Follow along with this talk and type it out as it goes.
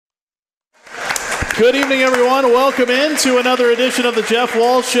Good evening, everyone. Welcome in to another edition of the Jeff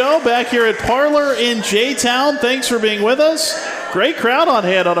Walz Show back here at Parlor in J-Town. Thanks for being with us. Great crowd on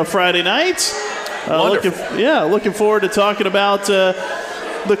hand on a Friday night. Looking forward to talking about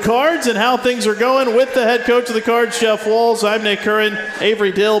the Cards and how things are going with the head coach of the Cards, Jeff Walz. I'm Nick Curran.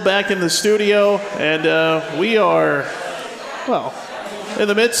 Avery Dill back in the studio, and we are, in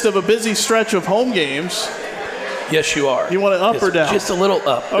the midst of a busy stretch of home games. Yes, you are. You want it up or down? Just a little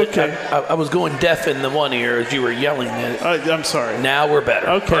up. Okay. I was going deaf in the one ear as you were yelling it. I'm sorry. Now we're better.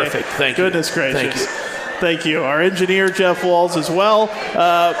 Okay. Perfect. Thank you. Goodness gracious. Thank you. Our engineer, Jeff Walz, as well.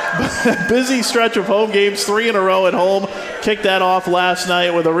 Busy stretch of home games, 3 in a row at home. Kicked that off last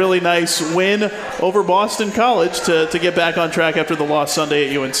night with a really nice win over Boston College to get back on track after the loss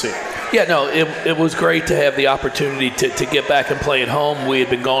Sunday at UNC. Yeah, no, it was great to have the opportunity to get back and play at home. We had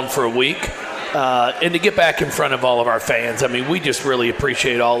been gone for a week. And to get back in front of all of our fans. I mean, we just really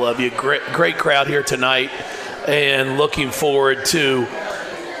appreciate all of you. Great crowd here tonight, and looking forward to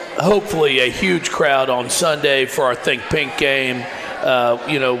hopefully a huge crowd on Sunday for our Think Pink game.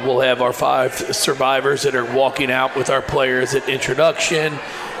 We'll have our 5 survivors that are walking out with our players at introduction,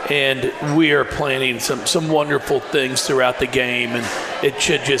 and we are planning some wonderful things throughout the game, and it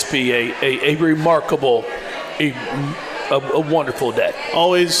should just be a remarkable a wonderful day.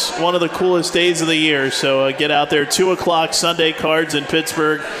 Always one of the coolest days of the year, so get out there. 2 o'clock Sunday, Cards in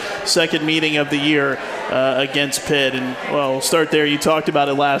Pittsburgh, second meeting of the year against Pitt. And, we'll start there. You talked about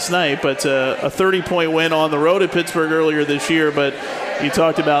it last night, but a 30-point win on the road at Pittsburgh earlier this year, but you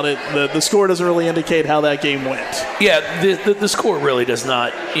talked about it. The score doesn't really indicate how that game went. Yeah, the score really does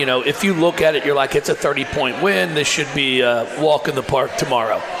not. If you look at it, you're like, it's a 30-point win. This should be a walk in the park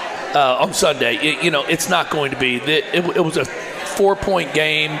tomorrow. On Sunday, it's not going to be. It was a 4-point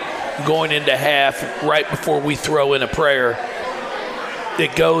game going into half right before we throw in a prayer.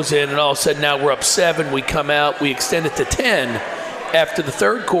 It goes in, and all of a sudden now we're up 7. We come out, we extend it to 10 after the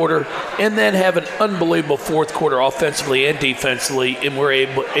third quarter, and then have an unbelievable fourth quarter offensively and defensively, and we're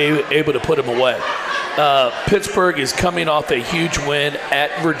able to put them away. Pittsburgh is coming off a huge win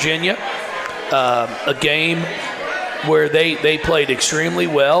at Virginia, a game where they played extremely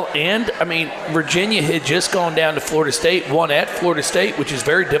well. And, Virginia had just gone down to Florida State, won at Florida State, which is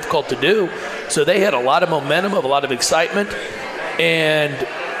very difficult to do. So they had a lot of momentum, a lot of excitement. And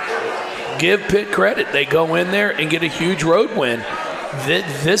give Pitt credit. They go in there and get a huge road win.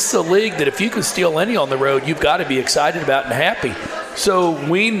 This is a league that if you can steal any on the road, you've got to be excited about and happy. So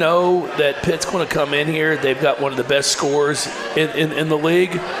we know that Pitt's going to come in here. They've got one of the best scores in the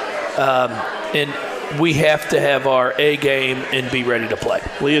league. And we have to have our A game and be ready to play.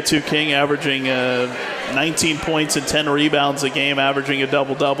 Leah King averaging 19 points and 10 rebounds a game, averaging a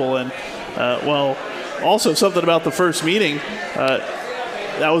double-double. And, also something about the first meeting,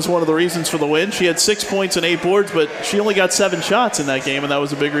 that was one of the reasons for the win. She had 6 points and 8 boards, but she only got 7 shots in that game, and that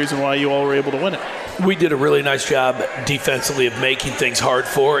was a big reason why you all were able to win it. We did a really nice job defensively of making things hard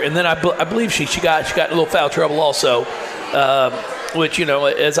for her. And then I believe she got a little foul trouble also. Which,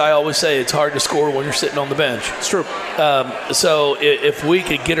 as I always say, it's hard to score when you're sitting on the bench. It's true. So if we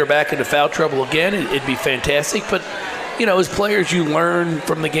could get her back into foul trouble again, it'd be fantastic. But, as players, you learn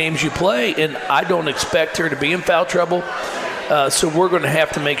from the games you play, and I don't expect her to be in foul trouble. So we're going to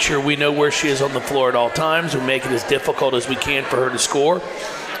have to make sure we know where she is on the floor at all times and make it as difficult as we can for her to score.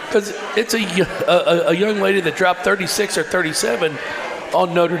 Because it's a young lady that dropped 36 or 37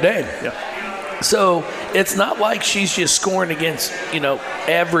 on Notre Dame. Yeah. So it's not like she's just scoring against,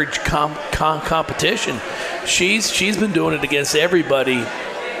 average competition. She's been doing it against everybody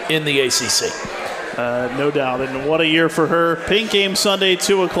in the ACC. No doubt. And what a year for her. Pink game Sunday,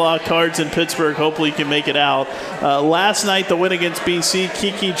 2 o'clock, Cards in Pittsburgh. Hopefully you can make it out. Last night, the win against BC,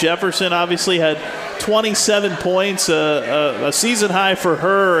 Kiki Jefferson obviously had 27 points, a season high for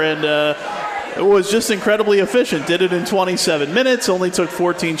her, and it was just incredibly efficient. Did it in 27 minutes, only took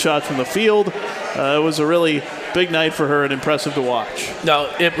 14 shots from the field. It was a really big night for her and impressive to watch. No,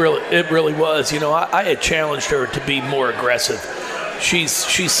 it really was. I had challenged her to be more aggressive. She's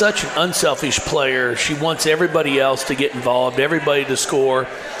such an unselfish player. She wants everybody else to get involved, everybody to score.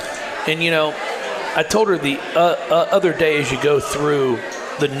 And, I told her the other day as you go through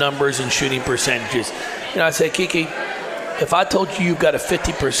the numbers and shooting percentages, I said, Kiki, if I told you you've got a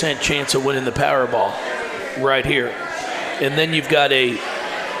 50% chance of winning the Powerball right here, and then you've got a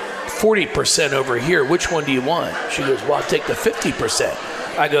 40% over here, which one do you want? She goes, well, I'll take the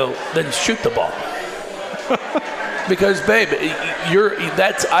 50%. I go, then shoot the ball. Because, babe,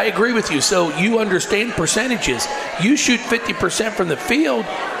 I agree with you. So you understand percentages. You shoot 50% from the field,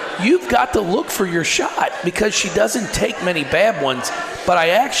 you've got to look for your shot because she doesn't take many bad ones, but I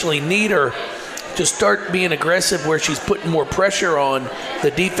actually need her to start being aggressive where she's putting more pressure on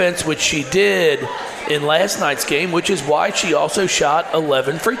the defense, which she did in last night's game, which is why she also shot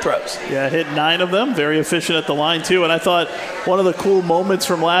 11 free throws. Yeah, hit 9 of them. Very efficient at the line, too. And I thought one of the cool moments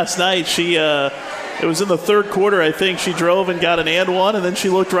from last night, it was in the third quarter, I think. She drove and got an and one, and then she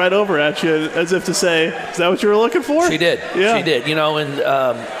looked right over at you as if to say, is that what you were looking for? She did. Yeah. She did.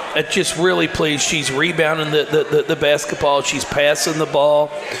 And it just really pleased. She's rebounding the basketball. She's passing the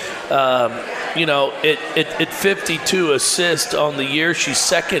ball. At 52 assists on the year, she's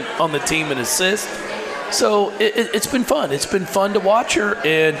second on the team in assists. So it's been fun. It's been fun to watch her,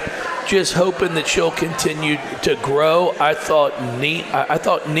 and just hoping that she'll continue to grow. I thought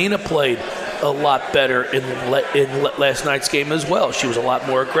Nina played a lot better in last night's game as well. She was a lot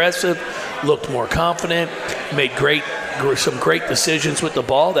more aggressive, looked more confident, made some great decisions with the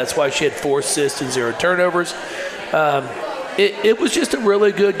ball. That's why she had 4 assists and 0 turnovers. It was just a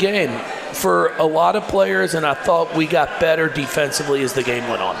really good game for a lot of players, and I thought we got better defensively as the game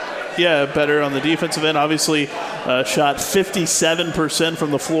went on. Yeah, better on the defensive end. Obviously, shot 57%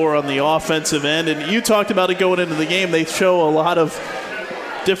 from the floor on the offensive end. And you talked about it going into the game. They show a lot of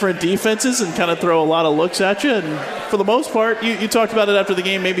different defenses and kind of throw a lot of looks at you. And for the most part, you talked about it after the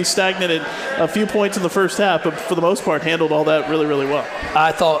game, maybe stagnant at a few points in the first half, but for the most part, handled all that really, really well.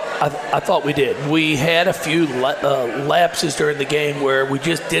 I thought we did. We had a few lapses during the game where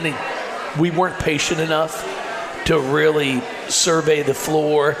we weren't patient enough to really survey the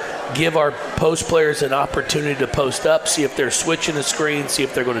floor, give our post players an opportunity to post up, see if they're switching the screen, see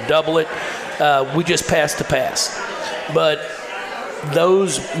if they're going to double it. We just passed the pass. But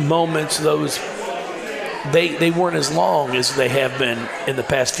those moments, they weren't as long as they have been in the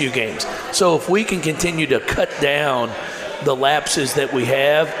past few games. So if we can continue to cut down the lapses that we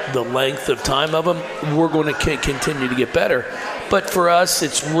have, the length of time of them, we're going to continue to get better. But for us,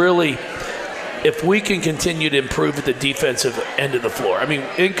 it's really, if we can continue to improve at the defensive end of the floor. I mean,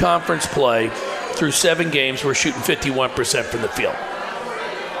 in conference play, through 7 games, we're shooting 51% from the field.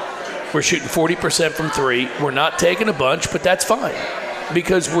 We're shooting 40% from 3. We're not taking a bunch, but that's fine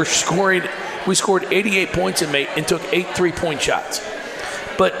because we scored 88 points and took 8 3-point shots.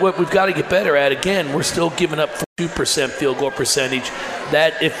 But what we've got to get better at, again, we're still giving up 2% field goal percentage.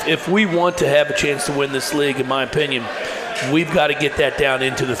 That if we want to have a chance to win this league, in my opinion, we've got to get that down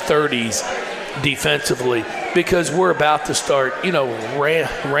into the 30s defensively, because we're about to start,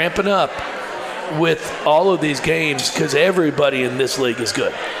 ramping up with all of these games because everybody in this league is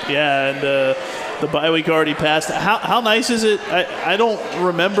good. Yeah, and the bye week already passed. How nice is it? I don't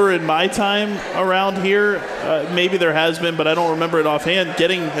remember in my time around here, maybe there has been, but I don't remember it offhand,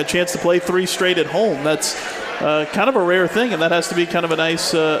 getting a chance to play 3 straight at home. That's kind of a rare thing, and that has to be kind of a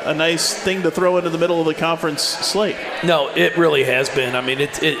nice thing to throw into the middle of the conference slate. No, it really has been. I mean,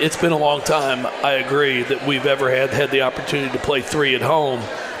 it's been a long time, I agree, that we've ever had the opportunity to play 3 at home.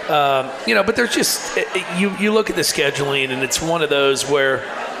 But there's just you look at the scheduling, and it's one of those where,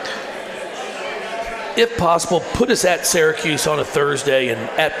 if possible, put us at Syracuse on a Thursday and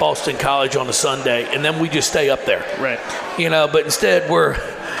at Boston College on a Sunday, and then we just stay up there. Right. But instead we're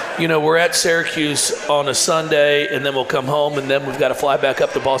at Syracuse on a Sunday, and then we'll come home, and then we've got to fly back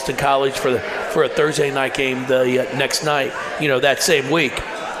up to Boston College for a Thursday night game the next night, that same week.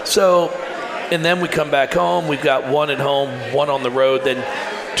 So, and then we come back home. We've got 1 at home, 1 on the road, then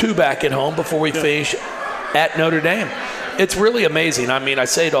 2 back at home before we finish at Notre Dame. It's really amazing. I mean, I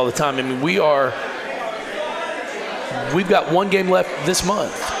say it all the time. I mean, we've got 1 game left this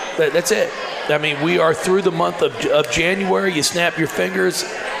month. That's it. I mean, we are through the month of January. You snap your fingers,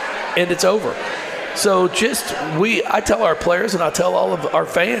 and it's over. So I tell our players, and I tell all of our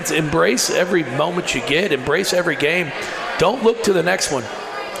fans, embrace every moment you get. Embrace every game. Don't look to the next one.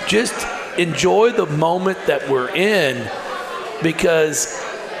 Just enjoy the moment that we're in, because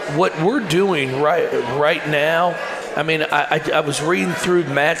what we're doing right now, I mean, I was reading through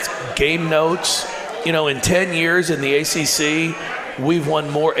Matt's game notes. In 10 years in the ACC, we've won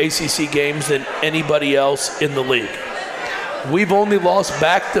more ACC games than anybody else in the league. We've only lost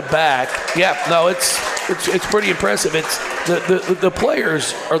back-to-back. Yeah, no, it's pretty impressive. It's the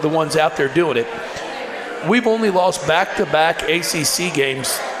players are the ones out there doing it. We've only lost back-to-back ACC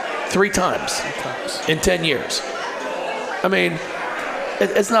games 3 times in 10 years. I mean,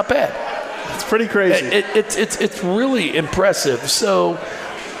 it's not bad. It's pretty crazy. It's really impressive. So,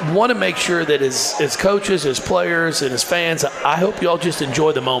 want to make sure that as coaches, as players, and as fans, I hope you all just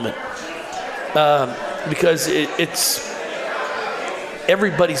enjoy the moment, because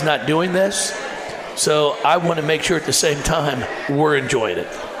everybody's not doing this. So I want to make sure at the same time we're enjoying it.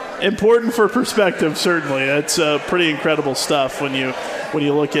 important for perspective, certainly. It's pretty incredible stuff when you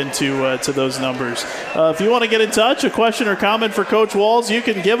look into to those numbers. If you want to get in touch, a question or comment for Coach Walz, you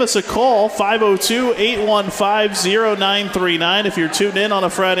can give us a call, 502-815-0939. If you're tuned in on a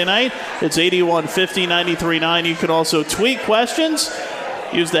Friday night, it's 8150-939. You can also tweet questions.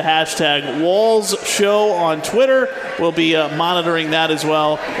 Use the hashtag Walz Show on Twitter. We'll be monitoring that as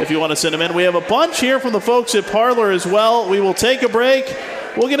well if you want to send them in. We have a bunch here from the folks at Parlor as well. We will take a break.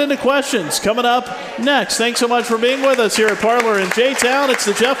 We'll get into questions coming up next. Thanks so much for being with us here at Parlor in J-Town. It's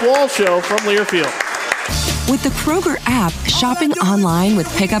the Jeff Walz Show from Learfield. With the Kroger app, shopping online with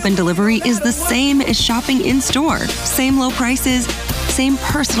pickup and delivery is the same as shopping in-store. Same low prices, same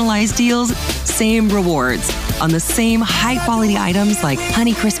personalized deals, same rewards on the same high-quality items like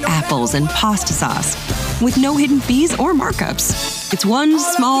Honeycrisp apples and pasta sauce, with no hidden fees or markups. It's one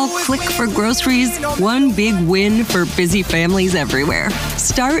small click for groceries, one big win for busy families everywhere.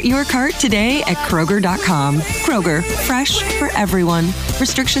 Start your cart today at Kroger.com. Kroger, fresh for everyone.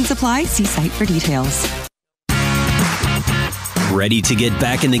 Restrictions apply. See site for details. Ready to get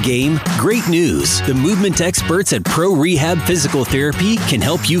back in the game? Great news! The movement experts at Pro Rehab Physical Therapy can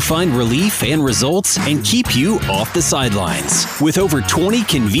help you find relief and results and keep you off the sidelines. With over 20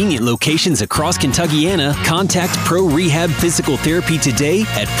 convenient locations across Kentuckiana, contact Pro Rehab Physical Therapy today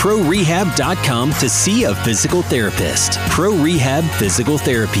at ProRehab.com to see a physical therapist. Pro Rehab Physical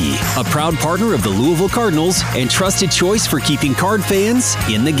Therapy, a proud partner of the Louisville Cardinals and trusted choice for keeping Card fans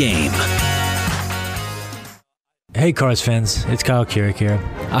in the game. Hey Cards fans, it's Kyle Keurig here.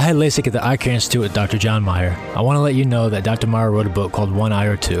 I had LASIK at the Eye Care Institute with Dr. John Meyer. I want to let you know that Dr. Meyer wrote a book called One Eye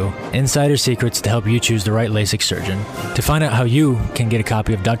or Two, Insider Secrets to help you choose the right LASIK surgeon. To find out how you can get a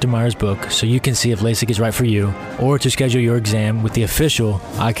copy of Dr. Meyer's book so you can see if LASIK is right for you, or to schedule your exam with the official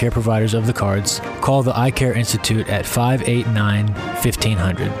eye care providers of the Cards, call the Eye Care Institute at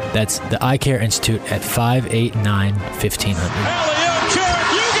 589-1500. That's the Eye Care Institute at 589-1500.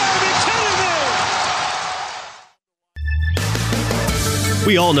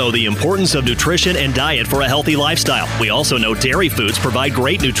 We all know the importance of nutrition and diet for a healthy lifestyle. We also know dairy foods provide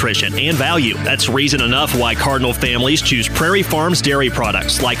great nutrition and value. That's reason enough why Cardinal families choose Prairie Farms dairy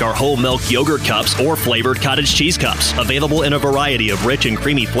products like our whole milk yogurt cups or flavored cottage cheese cups. Available in a variety of rich and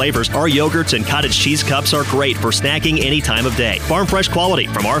creamy flavors, our yogurts and cottage cheese cups are great for snacking any time of day. Farm fresh quality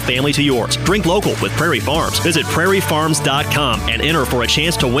from our family to yours. Drink local with Prairie Farms. Visit prairiefarms.com and enter for a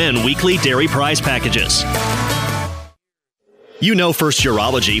chance to win weekly dairy prize packages. You know First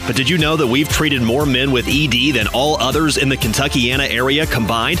Urology, but did you know that we've treated more men with ED than all others in the Kentuckiana area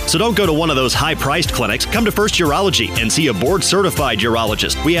combined? So don't go to one of those high-priced clinics. Come to First Urology and see a board-certified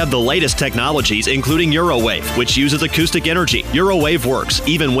urologist. We have the latest technologies, including Eurowave, which uses acoustic energy. Eurowave works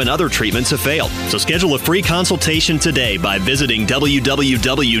even when other treatments have failed. So schedule a free consultation today by visiting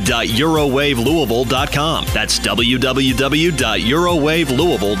www.eurowavelouisville.com. That's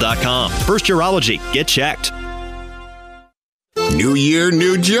www.eurowavelouisville.com. First Urology. Get checked. New year,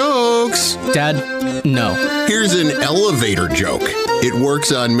 new jokes. Dad, no. Here's an elevator joke. It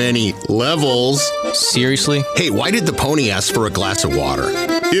works on many levels. Seriously? Hey, why did the pony ask for a glass of water?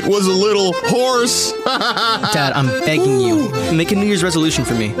 It was a little horse. Dad, I'm begging you. Make a New Year's resolution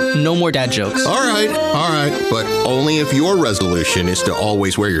for me. No more dad jokes. All right. But only if your resolution is to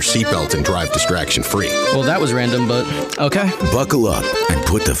always wear your seatbelt and drive distraction-free. Well, that was random, but okay. Buckle up and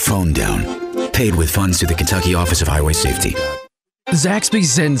put the phone down. Paid with funds through the Kentucky Office of Highway Safety.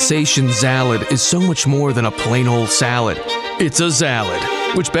 Zaxby's Sensation Salad is so much more than a plain old salad. It's a salad,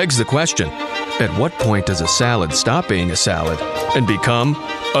 which begs the question, at what point does a salad stop being a salad and become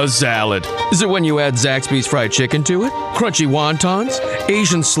a salad? Is it when you add Zaxby's fried chicken to it? Crunchy wontons?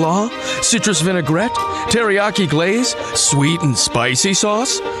 Asian slaw? Citrus vinaigrette? Teriyaki glaze? Sweet and spicy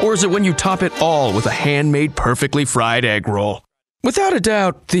sauce? Or is it when you top it all with a handmade perfectly fried egg roll? Without a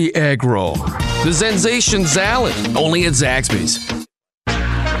doubt, the egg roll. The Sensation Salad, only at Zaxby's.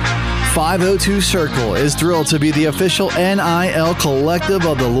 502 Circle is thrilled to be the official NIL collective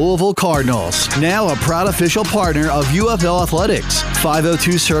of the Louisville Cardinals, now a proud official partner of U of L Athletics.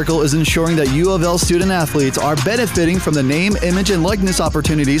 502 Circle is ensuring that U of L student athletes are benefiting from the name, image, and likeness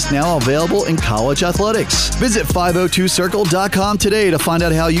opportunities now available in college athletics. Visit 502circle.com today to find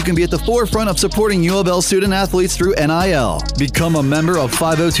out how you can be at the forefront of supporting U of L student athletes through NIL. Become a member of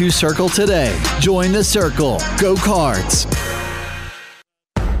 502 Circle today. Join the Circle. Go Cards!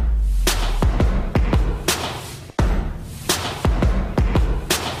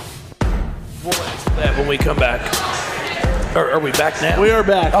 When we come back. Are we back now? We are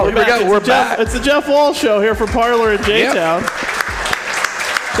back. Oh, here we go. We're back. It's the Jeff Walz Show here from Parlor in J-Town. Yep.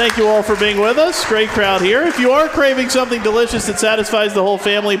 Thank you all for being with us. Great crowd here. If you are craving something delicious that satisfies the whole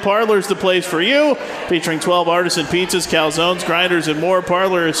family, Parlor's the place for you. Featuring 12 artisan pizzas, calzones, grinders, and more,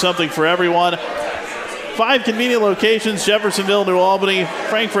 Parlor is something for everyone. 5 convenient locations: Jeffersonville, New Albany,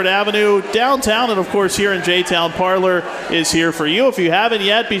 Frankfort Avenue, downtown, and of course here in J-Town. Parlor is here for you. If you haven't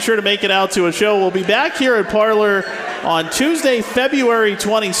yet, be sure to make it out to a show. We'll be back here at Parlor on Tuesday, February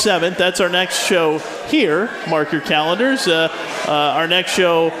 27th. That's our next show here. Mark your calendars. Our next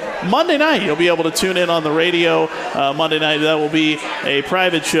show Monday night. You'll be able to tune in on the radio Monday night. That will be a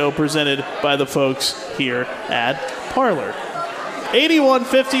private show presented by the folks here at Parlor.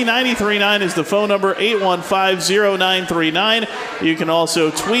 8150-939 is the phone number, 815-0939. You can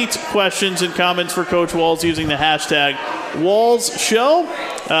also tweet questions and comments for Coach Walz using the hashtag WalzShow.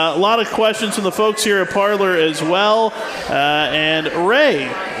 A lot of questions from the folks here at Parlor as well. And Ray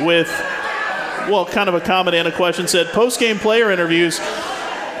with, kind of a comment and a question, said, post-game player interviews,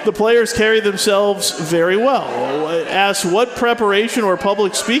 the players carry themselves very well. Ask what preparation or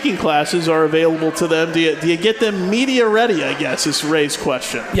public speaking classes are available to them. Do you get them media ready, I guess, is Ray's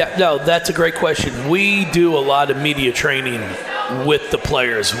question. Yeah, no, that's a great question. We do a lot of media training with the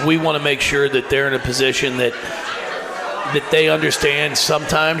players. We want to make sure that they're in a position that they understand.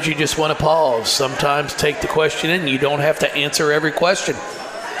 Sometimes you just want to pause. Sometimes take the question in. You don't have to answer every question.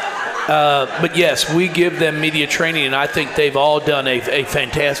 But yes, we give them media training, and I think they've all done a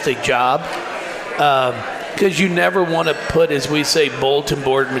fantastic job. Because you never want to put, as we say, bulletin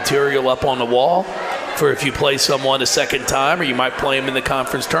board material up on the wall for if you play someone a second time, or you might play them in the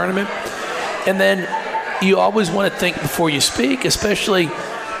conference tournament. And then you always want to think before you speak, especially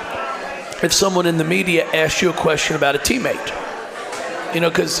if someone in the media asks you a question about a teammate.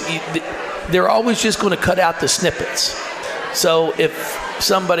 Because they're always just going to cut out the snippets. So if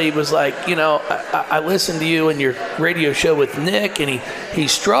somebody was like, I listened to you in your radio show with Nick, and he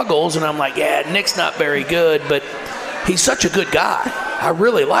struggles, and I'm like, yeah, Nick's not very good, but he's such a good guy. I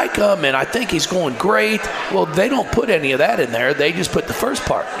really like him, and I think he's going great. Well, they don't put any of that in there. They just put the first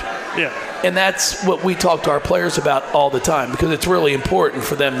part. Yeah. And that's what we talk to our players about all the time, because it's really important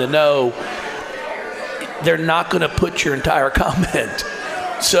for them to know they're not going to put your entire comment.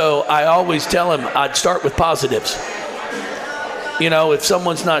 So I always tell them I'd start with positives. If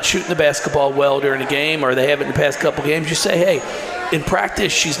someone's not shooting the basketball well during a game, or they haven't in the past couple games, you say, hey, in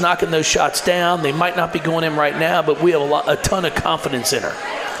practice, she's knocking those shots down. They might not be going in right now, but we have a ton of confidence in her.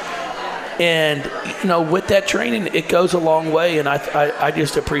 And, with that training, it goes a long way. And I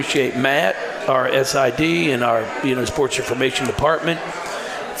just appreciate Matt, our SID, and our, sports information department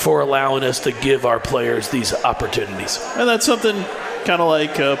for allowing us to give our players these opportunities. And that's something kind of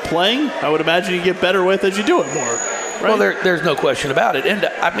like playing, I would imagine you get better with as you do it more. Right? Well, there's no question about it. And,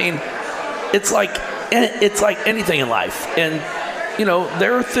 I mean, it's like anything in life. And,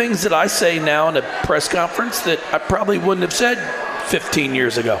 there are things that I say now in a press conference that I probably wouldn't have said 15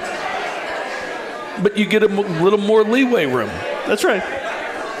 years ago. But you get a little more leeway room. That's right.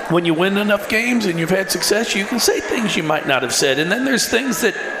 When you win enough games and you've had success, you can say things you might not have said. And then there's things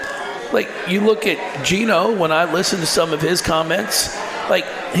that, like, you look at Gino, when I listen to some of his comments, like,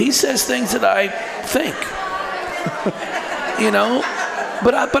 he says things that I think.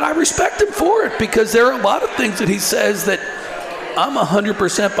 But I respect him for it, because there are a lot of things that he says that I'm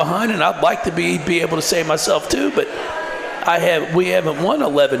 100% behind, and I'd like to be able to say myself too, but we haven't won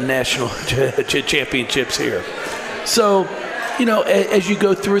 11 national championships here. So, as you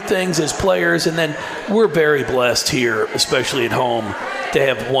go through things as players, and then we're very blessed here, especially at home, to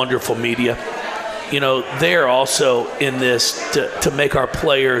have wonderful media. They're also in this to make our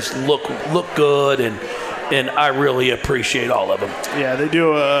players look good, and I really appreciate all of them. Yeah, they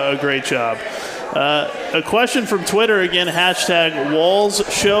do a great job. A question from Twitter, again, hashtag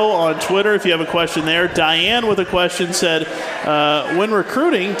WalzShow on Twitter if you have a question there. Diane with a question said, when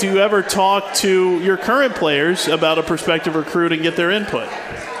recruiting, do you ever talk to your current players about a prospective recruit and get their input?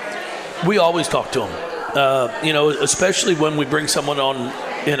 We always talk to them, especially when we bring someone on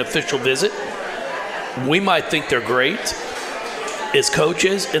an official visit. We might think they're great as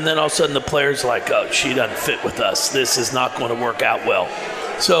coaches, and then all of a sudden the player's like, oh, she doesn't fit with us. This is not going to work out well.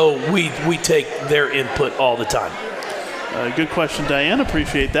 So we take their input all the time. Good question, Diane.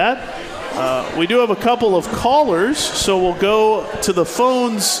 Appreciate that. We do have a couple of callers, so we'll go to the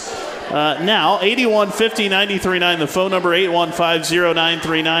phones now. 8150-939, the phone number,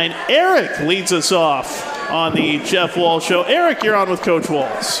 815-0939. Eric leads us off on the Jeff Walz Show. Eric, you're on with Coach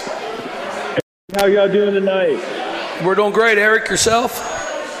Walz. How y'all doing tonight? We're doing great. Eric, yourself?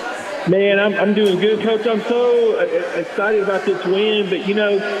 Man, I'm doing good, Coach. I'm so excited about this win. But,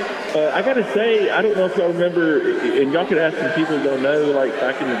 I got to say, I don't know if y'all remember, and y'all could ask some people who don't know, like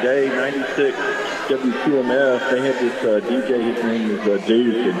back in the day, 96 WQMF, they had this DJ, his name was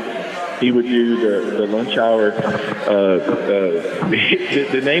Duke, and he would do the lunch hour.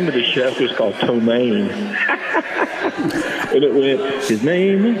 The name of the chef was called Tomaine. And it went, his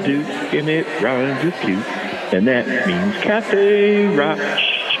name is Duke, and it rhymes with cute, and that means Cafe Rock.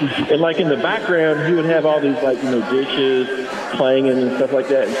 And like in the background, he would have all these dishes playing and stuff like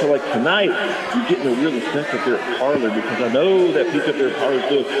that. And so like tonight, you're getting a real sense that they're at Parlor, because I know that people up there at Parlor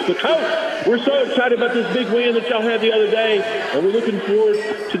do. But Coach, we're so excited about this big win that y'all had the other day, and we're looking forward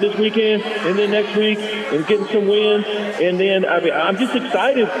to this weekend and then next week and getting some wins. And then I'm just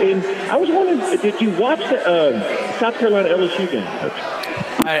excited. And I was wondering, did you watch the South Carolina LSU game, Coach?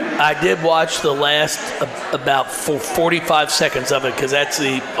 I did watch the last about 45 seconds of it, because that's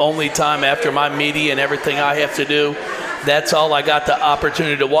the only time after my media and everything I have to do. That's all I got the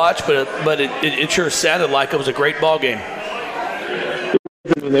opportunity to watch, but it sure sounded like it was a great ball game.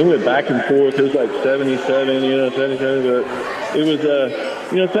 They went back and forth. It was like 77, 77, but it was, so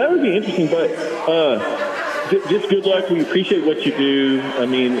that would be interesting. But just good luck. We appreciate what you do. I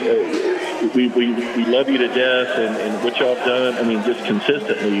mean, we love you to death, and what y'all have done, just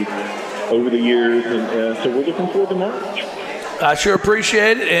consistently over the years. And so we're looking forward to March. I sure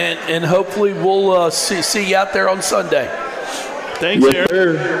appreciate it, and hopefully we'll see you out there on Sunday. Thanks, yes,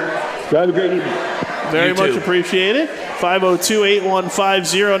 Aaron. Have a great evening. Very much appreciated.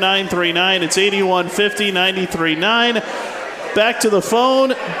 502-815-0939. It's 8150-939. Back to the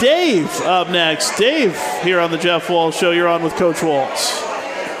phone. Dave up next. Dave, here on the Jeff Walz Show. You're on with Coach Walz.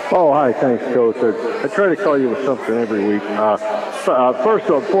 Oh, hi. Thanks, Coach. I try to call you with something every week. First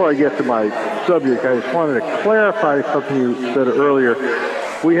of all, before I get to my subject, I just wanted to clarify something you said earlier.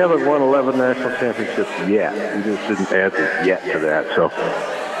 We haven't won 11 national championships yet. We just didn't add the yet to that. So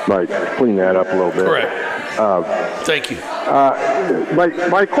might clean that up a little bit. Correct. Thank you.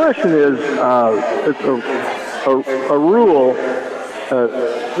 My question is, it's a rule.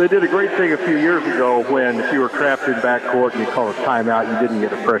 They did a great thing a few years ago when if you were trapped in backcourt and you called a timeout, you didn't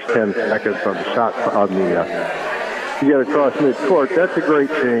get a fresh 10 seconds on the shot to get across midcourt. That's a great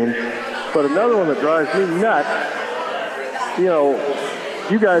change. But another one that drives me nuts,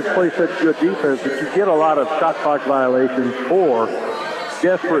 you guys play such good defense that you get a lot of shot clock violations or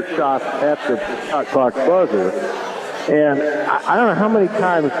desperate shots at the shot clock buzzer. And I don't know how many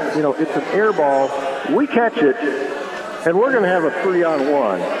times, it's an air ball, we catch it, and we're going to have a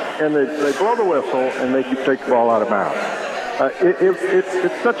 3-on-1, and they blow the whistle and make you take the ball out of bounds.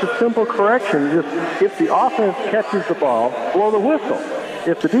 It's such a simple correction. Just if the offense catches the ball, blow the whistle.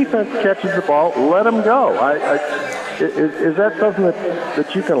 If the defense catches the ball, let them go. Is that something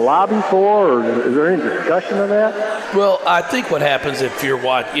that you can lobby for, or is there any discussion of that? Well, I think what happens if you're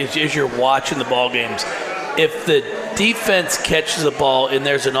watching the ball games, if the defense catches the ball and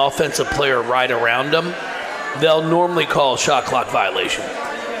there's an offensive player right around them, they'll normally call a shot clock violation.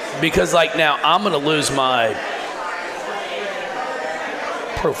 Because, now, I'm going to lose my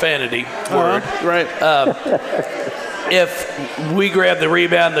profanity word. Right. If we grab the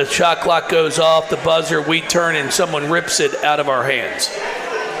rebound, the shot clock goes off, the buzzer, we turn, and someone rips it out of our hands.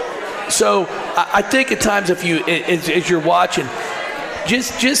 So I think at times as you're watching,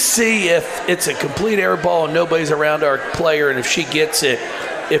 just see if it's a complete air ball and nobody's around our player, and if she gets it,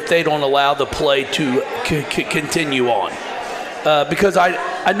 if they don't allow the play to continue on, because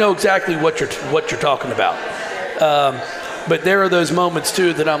I know exactly what you're talking about. But there are those moments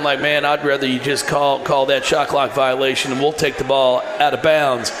too that I'm like, man, I'd rather you just call that shot clock violation and we'll take the ball out of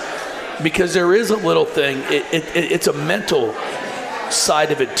bounds, because there is a little thing. It's a mental side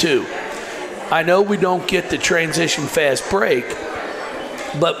of it too. I know we don't get the transition fast break,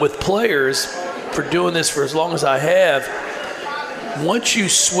 but with players, for doing this for as long as I have, once you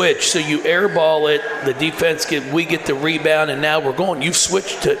switch, so you airball it, the defense we get the rebound, and now we're going. You've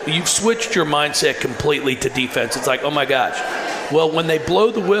switched your mindset completely to defense. It's like, oh my gosh. Well, when they blow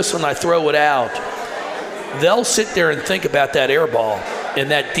the whistle and I throw it out, they'll sit there and think about that airball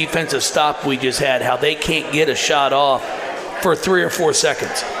and that defensive stop we just had, how they can't get a shot off for 3 or 4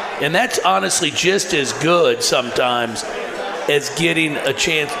 seconds. And that's honestly just as good sometimes as getting a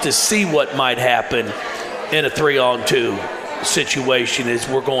chance to see what might happen in a 3-on-2 situation as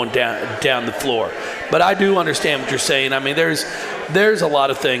we're going down the floor. But I do understand what you're saying. I mean, there's a lot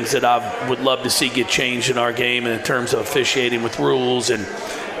of things that I would love to see get changed in our game in terms of officiating with rules, and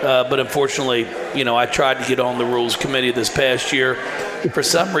but unfortunately, I tried to get on the rules committee this past year. For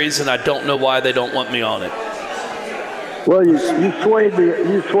some reason, I don't know why they don't want me on it. Well, you swayed me.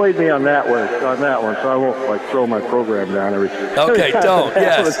 You swayed me on that one. So I won't throw my program down every. Okay, don't.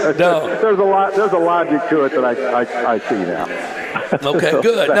 Yes, don't. There's a lot. There's a logic to it that I see now. Okay,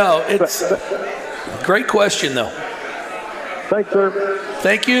 good. No, it's great question though. Thanks, sir.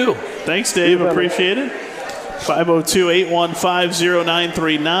 Thank you. Thanks, Dave. Appreciate it.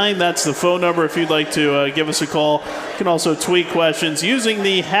 502-815-0939. That's the phone number if you'd like to give us a call. You can also tweet questions using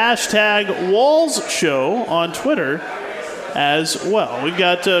the hashtag Walz Show on Twitter as well. We've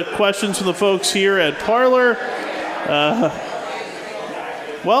got questions from the folks here at Parlor.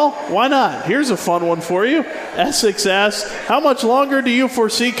 Well, why not? Here's a fun one for you. Essex asks, how much longer do you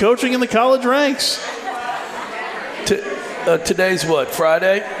foresee coaching in the college ranks? Today's what,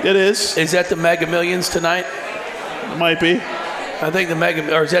 Friday? It is. Is that the Mega Millions tonight? Might be. I think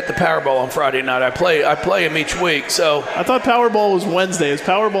or is that the Powerball on Friday night? I play them each week, so. I thought Powerball was Wednesday. Is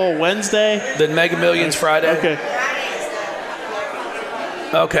Powerball Wednesday? Then Mega Millions Friday?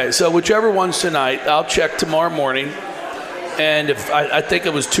 Okay, so whichever one's tonight, I'll check tomorrow morning. And if I think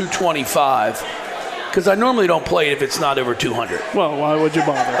it was 225, because I normally don't play it if it's not over 200. Well, why would you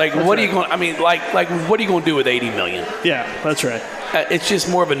bother? Like, that's what right. are you going? I mean, like, what are you going to do with 80 million? Yeah, that's right. It's just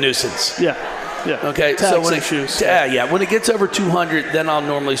more of a nuisance. Yeah. Okay. Tax so when issues. when it gets over 200, then I'll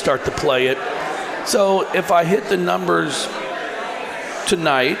normally start to play it. So if I hit the numbers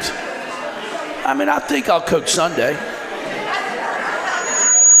tonight, I mean, I think I'll coach Sunday.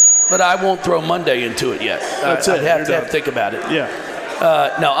 But I won't throw Monday into it yet. That's I'd have to think about it. Yeah.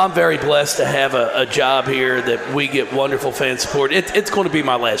 No, I'm very blessed to have a job here that we get wonderful fan support. It's going to be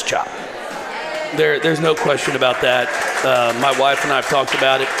my last job. There's no question about that. My wife and I have talked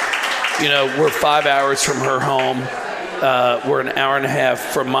about it. You know, we're 5 hours from her home. We're an hour and a half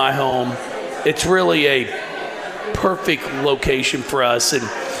from my home. It's really a perfect location for us. And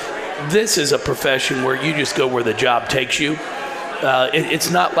this is a profession where you just go where the job takes you. It's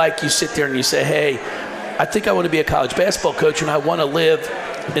not like you sit there and you say, hey, I think I want to be a college basketball coach and I want to live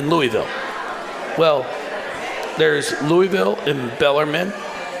in Louisville. Well, there's Louisville and Bellarmine,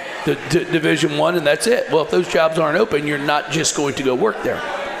 the Division I, and that's it. Well, if those jobs aren't open, you're not just going to go work there.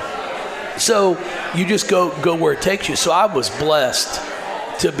 So you just go where it takes you. So I was blessed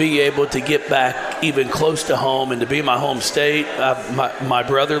to be able to get back even close to home and to be in my home state. My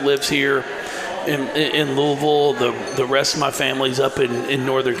brother lives here in Louisville. The rest of my family's up in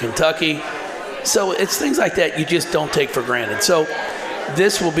northern Kentucky. So it's things like that you just don't take for granted. So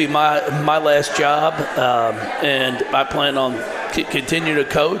this will be my last job, and I plan on continue to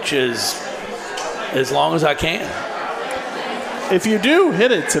coach as long as I can. If you do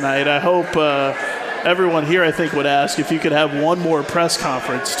hit it tonight, I hope everyone here, I think, would ask if you could have one more press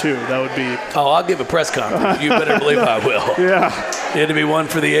conference, too. That would be... Oh, I'll give a press conference. You better believe I will. Yeah. It'll be one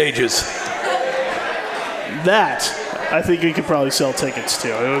for the ages. That, I think you could probably sell tickets to.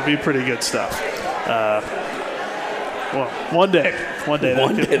 It would be pretty good stuff. Well, one day One day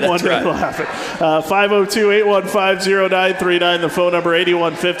that'll happen. 502-815-0939, the phone number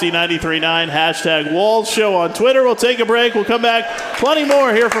 8150-939, hashtag Walz Show on Twitter. We'll take a break. We'll come back. Plenty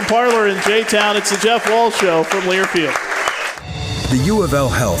more here from Parlor in J-Town. It's the Jeff Walz Show from Learfield. The U of L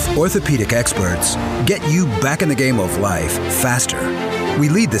Health orthopedic experts get you back in the game of life faster. We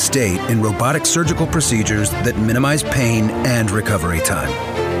lead the state in robotic surgical procedures that minimize pain and recovery time.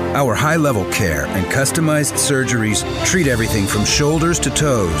 Our high-level care and customized surgeries treat everything from shoulders to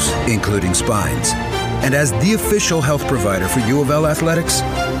toes, including spines. And as the official health provider for U of L athletics,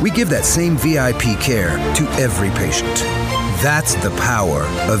 we give that same VIP care to every patient. That's the power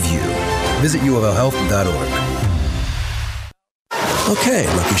of you. Visit UofLHealth.org. Okay,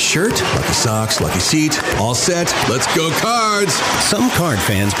 lucky shirt, lucky socks, lucky seat, all set. Let's go Cards! Some Card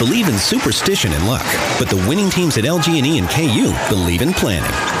fans believe in superstition and luck, but the winning teams at LG&E and KU believe in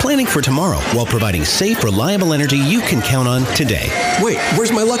planning. Planning for tomorrow while providing safe, reliable energy you can count on today. Wait,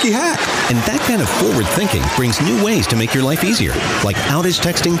 where's my lucky hat? And that kind of forward thinking brings new ways to make your life easier, like outage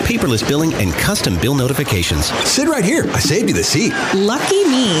texting, paperless billing, and custom bill notifications. Sit right here. I saved you the seat. Lucky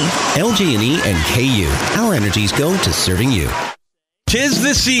me. LG&E and KU. Our energies go to serving you. 'Tis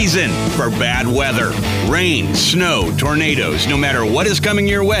the season for bad weather. Rain, snow, tornadoes, no matter what is coming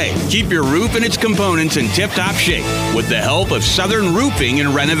your way, keep your roof and its components in tip-top shape with the help of Southern Roofing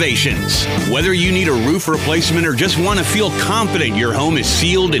and Renovations. Whether you need a roof replacement or just want to feel confident your home is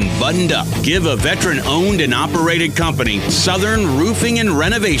sealed and buttoned up, give a veteran-owned and operated company, Southern Roofing and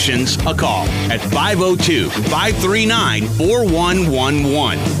Renovations, a call at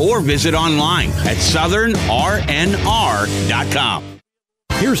 502-539-4111 or visit online at southernrnr.com.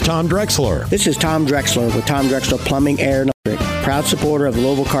 Here's Tom Drexler. This is Tom Drexler with Tom Drexler Plumbing, Air, and Proud supporter of the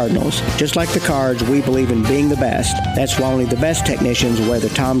Louisville Cardinals. Just like the Cards, we believe in being the best. That's why only the best technicians wear the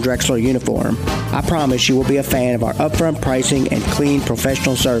Tom Drexler uniform. I promise you will be a fan of our upfront pricing and clean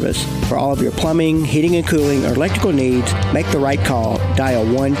professional service. For all of your plumbing, heating and cooling, or electrical needs, make the right call. Dial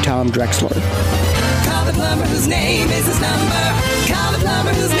 1 Tom Drexler. Call the plumber whose name is his number. Call the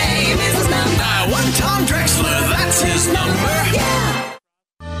plumber whose name is his number. Dial 1 Tom Drexler, that's his number. Yeah.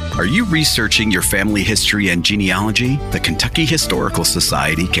 Are you researching your family history and genealogy? The Kentucky Historical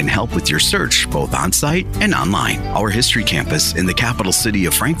Society can help with your search both on-site and online. Our history campus in the capital city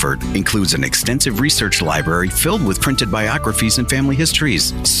of Frankfort includes an extensive research library filled with printed biographies and family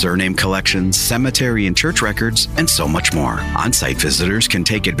histories, surname collections, cemetery and church records, and so much more. On-site visitors can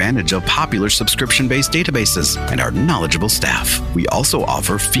take advantage of popular subscription-based databases and our knowledgeable staff. We also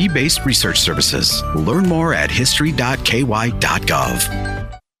offer fee-based research services. Learn more at history.ky.gov.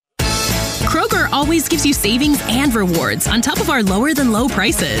 Kroger always gives you savings and rewards on top of our lower-than-low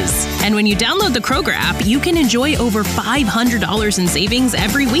prices. And when you download the Kroger app, you can enjoy over $500 in savings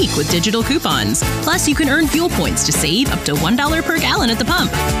every week with digital coupons. Plus, you can earn fuel points to save up to $1 per gallon at the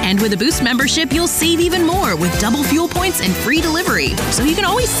pump. And with a Boost membership, you'll save even more with double fuel points and free delivery. So you can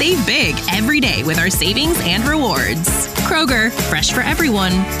always save big every day with our savings and rewards. Kroger, fresh for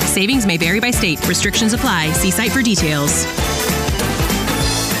everyone. Savings may vary by state. Restrictions apply. See site for details.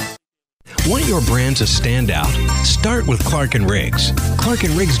 Want your brand to stand out? Start with Clark & Riggs. Clark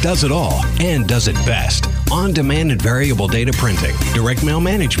 & Riggs does it all and does it best. On-demand and variable data printing, direct mail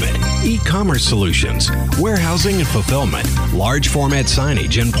management, e-commerce solutions, warehousing and fulfillment, large format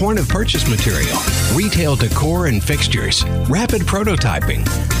signage and point of purchase material, retail decor and fixtures, rapid prototyping,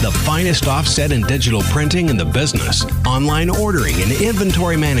 the finest offset and digital printing in the business, online ordering and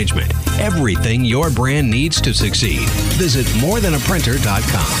inventory management, everything your brand needs to succeed. Visit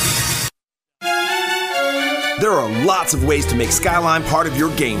morethanaprinter.com. There are lots of ways to make Skyline part of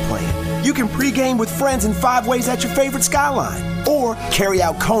your game plan. You can pregame with friends in 5 ways at your favorite Skyline, or carry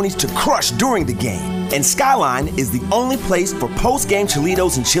out conies to crush during the game. And Skyline is the only place for post-game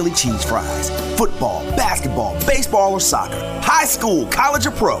Cholitos and chili cheese fries. Football, basketball, baseball, or soccer, high school, college,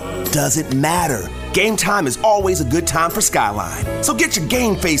 or pro, doesn't matter. Game time is always a good time for Skyline. So get your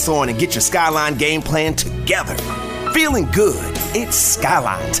game face on and get your Skyline game plan together. Feeling good? It's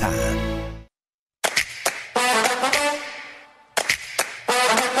Skyline time.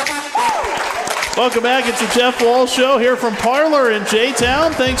 Welcome back. It's the Jeff Walz Show here from Parlor in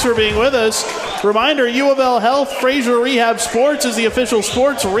J-Town. Thanks for being with us. Reminder, U of L Health Fraser Rehab Sports is the official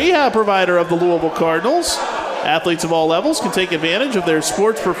sports rehab provider of the Louisville Cardinals. Athletes of all levels can take advantage of their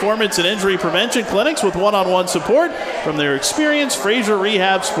sports performance and injury prevention clinics with one-on-one support from their experienced Fraser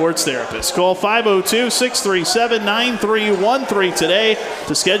Rehab Sports therapists. Call 502-637-9313 today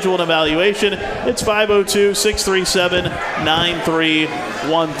to schedule an evaluation. It's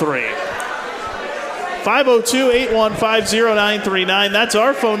 502-637-9313. 502-815-0939. That's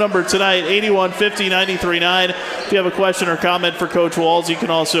our phone number tonight, 8150-939. If you have a question or comment for Coach Walz, you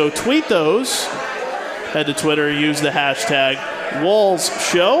can also tweet those. Head to Twitter, use the hashtag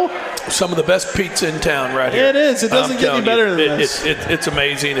WalzShow. Some of the best pizza in town right here. It is. It doesn't get any better than this. It's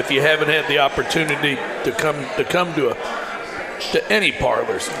amazing. If you haven't had the opportunity to come to any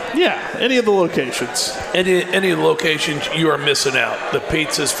Parlors. Yeah, any of the locations. Any of the locations, you are missing out. The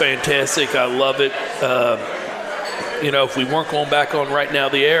pizza's fantastic. I love it. If we weren't going back on right now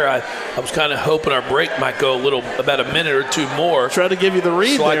the air, I was kind of hoping our break might go about a minute or two more. Try to give you the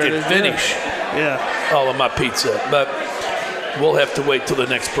read so there. I could finish all of my pizza. But we'll have to wait till the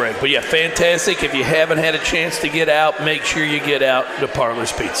next break. But, yeah, fantastic. If you haven't had a chance to get out, make sure you get out to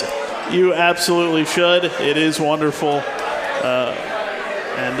Parlor's Pizza. You absolutely should. It is wonderful.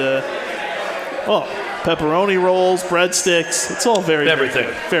 Pepperoni rolls, breadsticks. It's all very, everything.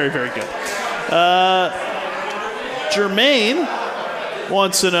 Very, very good. Jermaine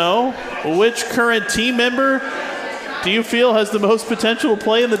wants to know, which current team member do you feel has the most potential to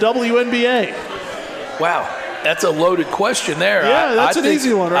play in the WNBA? Wow, that's a loaded question there. Yeah, that's an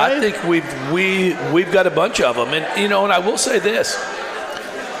easy one, right? I think we've got a bunch of them, and and I will say this.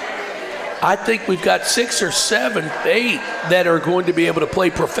 I think we've got 6 or 7, 8 that are going to be able to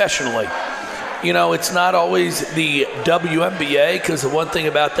play professionally. It's not always the WNBA, because the one thing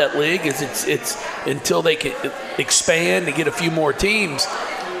about that league is it's until they can expand and get a few more teams,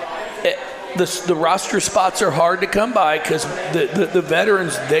 the roster spots are hard to come by, because the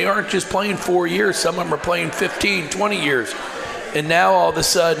veterans, they aren't just playing 4 years. Some of them are playing 15, 20 years. And now all of a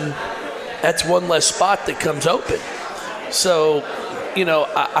sudden, that's one less spot that comes open. So,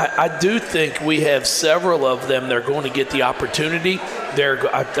 I do think we have several of them that are going to get the opportunity.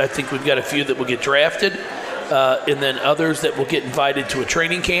 I think we've got a few that will get drafted. and then others that will get invited to a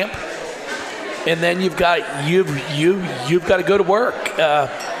training camp. And then you've got to go to work.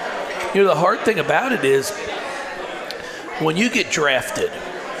 The hard thing about it is when you get drafted,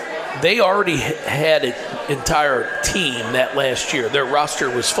 they already had an entire team that last year. Their roster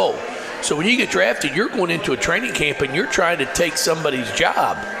was full. So when you get drafted, you're going into a training camp and you're trying to take somebody's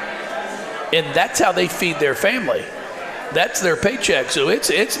job. And that's how they feed their family. That's their paycheck. So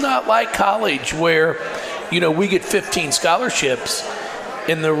it's not like college where, we get 15 scholarships.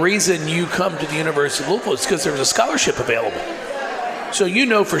 And the reason you come to the University of Louisville is because there's a scholarship available. So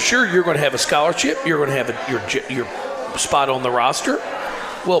for sure you're going to have a scholarship. You're going to have your spot on the roster.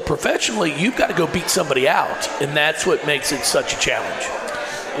 Well, professionally, you've got to go beat somebody out. And that's what makes it such a challenge.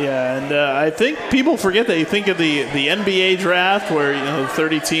 Yeah, and I think people forget that. You think of the NBA draft where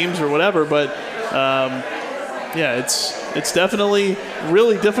 30 teams or whatever, but it's definitely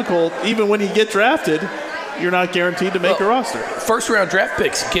really difficult. Even when you get drafted, you're not guaranteed to make a roster. First round draft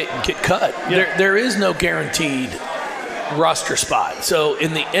picks get cut. Yeah. There is no guaranteed roster spot. So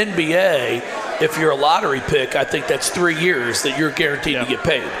in the NBA, if you're a lottery pick, I think that's 3 years that you're guaranteed to get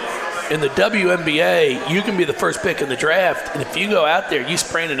paid. In the WNBA, you can be the first pick in the draft, and if you go out there, you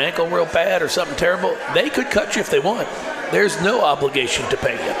sprain an ankle real bad or something terrible, they could cut you if they want. There's no obligation to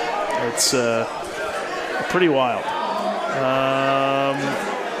pay you. It's pretty wild.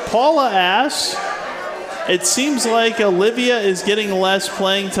 Paula asks, it seems like Olivia is getting less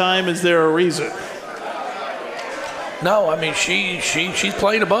playing time. Is there a reason? No, I mean, she's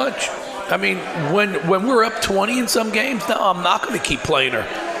playing a bunch. I mean, when we're up 20 in some games, no, I'm not going to keep playing her.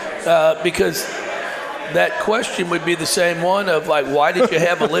 Because that question would be the same one of, like, why did you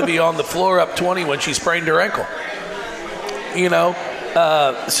have Olivia on the floor up 20 when she sprained her ankle?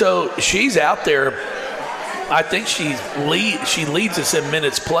 So she's out there. I think she leads us in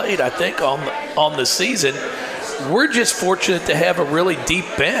minutes played, I think, on the season. We're just fortunate to have a really deep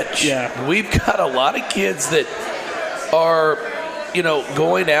bench. Yeah. We've got a lot of kids that are,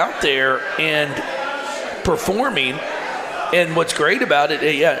 going out there and performing. And what's great about it,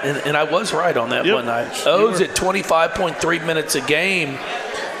 and I was right on that one night. O's at 25.3 minutes a game.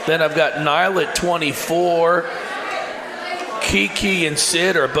 Then I've got Nyla at 24. Kiki and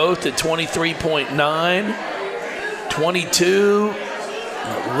Sid are both at 23.9. 22.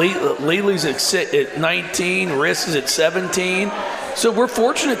 Lely's at 19. Riss is at 17. So we're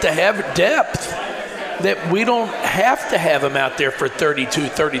fortunate to have depth that we don't have to have them out there for 32,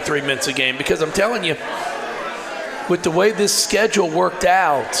 33 minutes a game. Because I'm telling you, with the way this schedule worked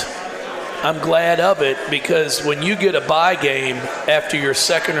out, I'm glad of it, because when you get a bye game after your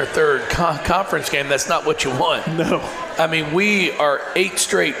second or third conference game, that's not what you want. No. I mean, we are 8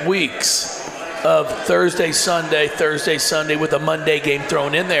 straight weeks of Thursday, Sunday with a Monday game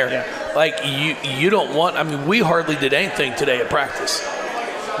thrown in there. Yeah. Like, you don't want – I mean, we hardly did anything today at practice.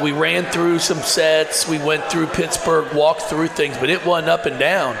 We ran through some sets. We went through Pittsburgh, walked through things, but it wasn't up and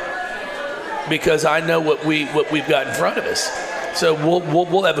down. Because I know what we've got in front of us. So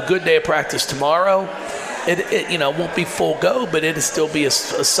we'll have a good day of practice tomorrow. It won't be full go, but it'll still be a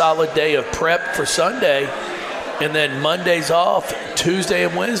solid day of prep for Sunday. And then Monday's off. Tuesday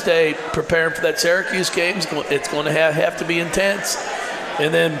and Wednesday preparing for that Syracuse game. It's going to have to be intense.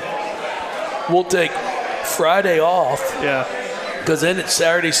 And then we'll take Friday off. Yeah. Because then it's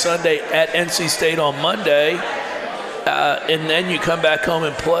Saturday, Sunday at NC State on Monday. And then you come back home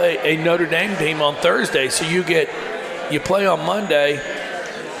and play a Notre Dame team on Thursday. So you play on Monday,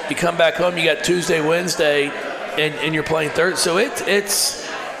 you come back home, you got Tuesday, Wednesday, and you're playing Thursday. So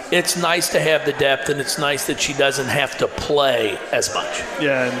it's nice to have the depth, and it's nice that she doesn't have to play as much.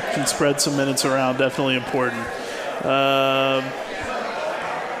 Yeah, and can spread some minutes around. Definitely important.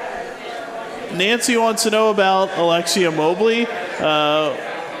 Nancy wants to know about Alexia Mobley.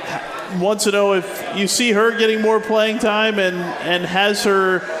 Wants to know if you see her getting more playing time, and how's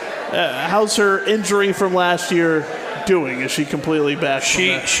her injury from last year doing? Is she completely back?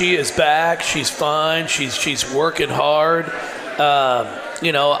 She is back. She's fine. She's working hard. I'm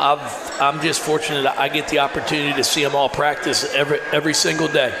just fortunate that I get the opportunity to see them all practice every single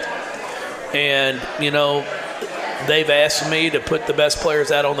day. And they've asked me to put the best players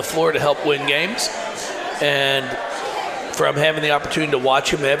out on the floor to help win games, and from having the opportunity to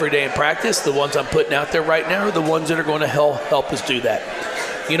watch them every day in practice, the ones I'm putting out there right now are the ones that are going to help us do that.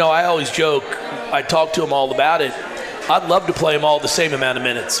 I always joke, I talk to them all about it. I'd love to play them all the same amount of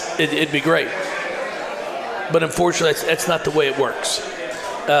minutes. It'd be great. But unfortunately, that's not the way it works.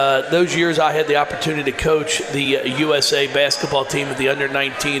 Those years I had the opportunity to coach the USA basketball team at the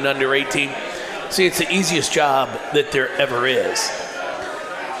under-19, under-18. See, it's the easiest job that there ever is.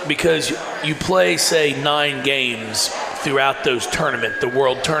 because you play, say, 9 games throughout those the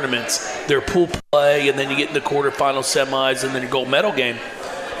world tournaments. They're pool play, and then you get in the quarterfinals, semis, and then your gold medal game.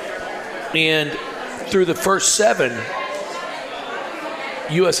 And through the first 7,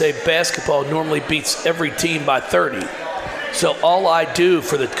 USA Basketball normally beats every team by 30. So all I do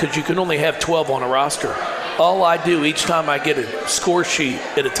because you can only have 12 on a roster, all I do each time I get a score sheet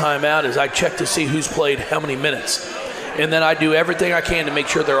at a timeout is I check to see who's played how many minutes. And then I do everything I can to make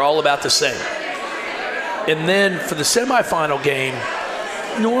sure they're all about the same. And then for the semifinal game,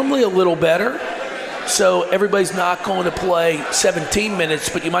 normally a little better. So everybody's not going to play 17 minutes,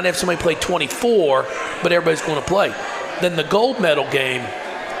 but you might have somebody play 24, but everybody's going to play. Then the gold medal game,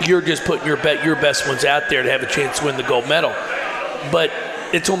 you're just putting your best ones out there to have a chance to win the gold medal. But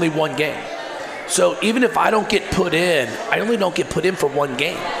it's only one game. So even if I don't get put in, I only don't get put in for one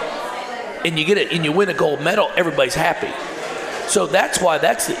game. And you get it, and you win a gold medal, everybody's happy. So that's why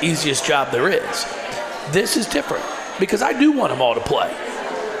that's the easiest job there is. This is different because I do want them all to play.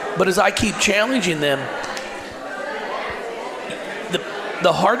 But as I keep challenging them,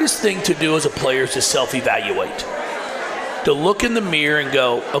 the hardest thing to do as a player is to self-evaluate. To look in the mirror and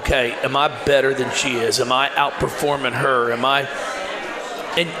go, okay, am I better than she is? Am I outperforming her? Am I?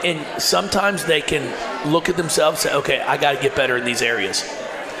 And sometimes they can look at themselves and say, okay, I got to get better in these areas.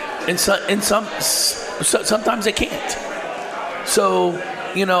 And sometimes they can't. So,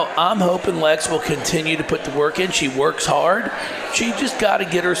 I'm hoping Lex will continue to put the work in. She works hard. She just got to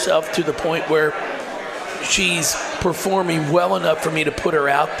get herself to the point where she's performing well enough for me to put her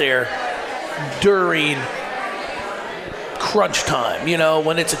out there during crunch time,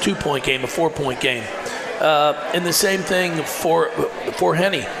 when it's a 2-point game, a 4-point game. And the same thing for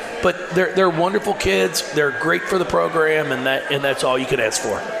Henny. But they're wonderful kids. They're great for the program, and that's all you can ask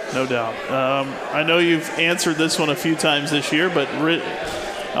for. No doubt. I know you've answered this one a few times this year, but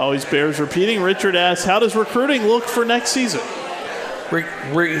always bears repeating. Richard asks, how does recruiting look for next season?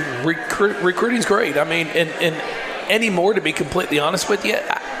 Recruiting's great. I mean, and anymore, to be completely honest with you,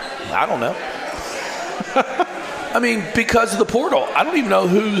 I don't know. I mean, because of the portal, I don't even know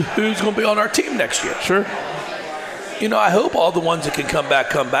who's going to be on our team next year. Sure. I hope all the ones that can come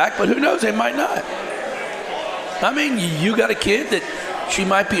back, but who knows? They might not. I mean, you got a kid that she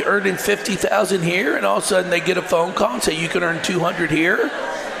might be earning $50,000 here, and all of a sudden they get a phone call and say you can earn $200 here.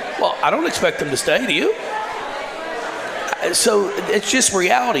 Well, I don't expect them to stay, do you? So it's just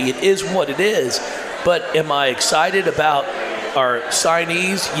reality. It is what it is. But am I excited about our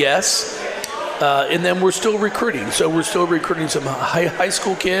signees? Yes. And then we're still recruiting. So we're still recruiting some high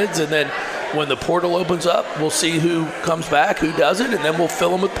school kids, and then when the portal opens up, we'll see who comes back, who doesn't, and then we'll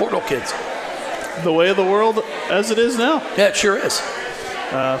fill them with portal kids. The way of the world as it is now. Yeah, it sure is.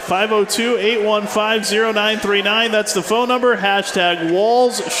 502-815-0939. That's the phone number. #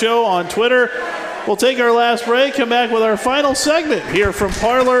 Walz Show on Twitter. We'll take our last break, come back with our final segment here from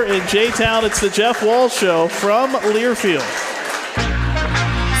Parlor in J-Town. It's the Jeff Walz Show from Learfield.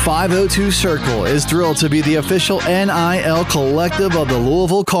 502 Circle is thrilled to be the official NIL collective of the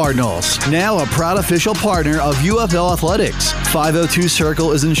Louisville Cardinals, now a proud official partner of UFL Athletics. 502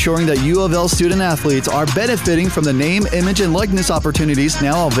 Circle is ensuring that UFL student athletes are benefiting from the name, image, and likeness opportunities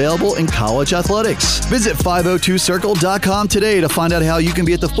now available in college athletics. Visit 502circle.com today to find out how you can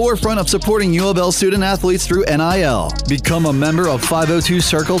be at the forefront of supporting UFL student athletes through NIL. Become a member of 502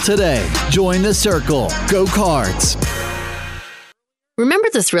 Circle today. Join the Circle. Go Cards. Remember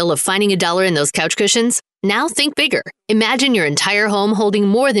the thrill of finding $1 in those couch cushions? Now think bigger. Imagine your entire home holding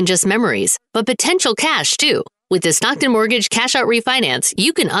more than just memories, but potential cash too. With the Stockton Mortgage Cash Out Refinance,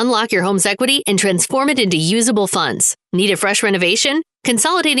 you can unlock your home's equity and transform it into usable funds. Need a fresh renovation?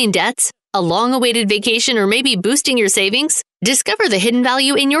 Consolidating debts? A long-awaited vacation, or maybe boosting your savings? Discover the hidden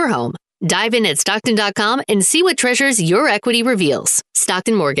value in your home. Dive in at Stockton.com and see what treasures your equity reveals.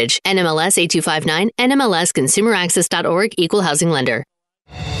 Stockton Mortgage, NMLS 8259, NMLS ConsumerAccess.org, Equal Housing Lender.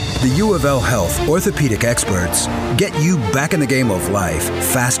 The U of L Health orthopedic experts get you back in the game of life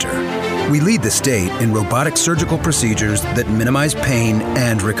faster. We lead the state in robotic surgical procedures that minimize pain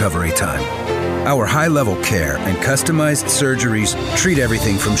and recovery time. Our high-level care and customized surgeries treat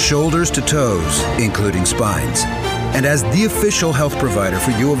everything from shoulders to toes, including spines. And as the official health provider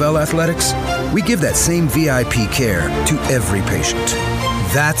for U of L Athletics, we give that same VIP care to every patient.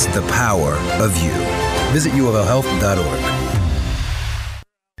 That's the power of you. Visit UofLHealth.org.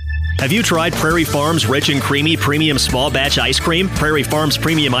 Have you tried Prairie Farms Rich and Creamy Premium Small Batch Ice Cream? Prairie Farms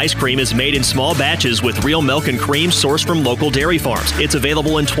Premium Ice Cream is made in small batches with real milk and cream sourced from local dairy farms. It's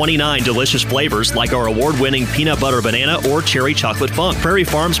available in 29 delicious flavors like our award-winning peanut butter banana or cherry chocolate funk. Prairie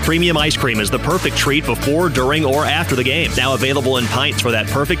Farms Premium Ice Cream is the perfect treat before, during, or after the game. Now available in pints for that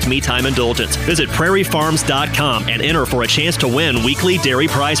perfect me-time indulgence. Visit prairiefarms.com and enter for a chance to win weekly dairy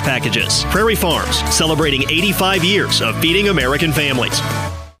prize packages. Prairie Farms, celebrating 85 years of feeding American families.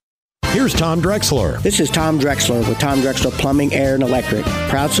 Here's Tom Drexler. This is Tom Drexler with Tom Drexler Plumbing, Air, and Electric,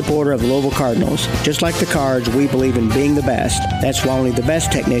 proud supporter of the Louisville Cardinals. Just like the Cards, we believe in being the best. That's why only the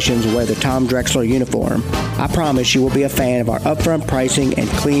best technicians wear the Tom Drexler uniform. I promise you will be a fan of our upfront pricing and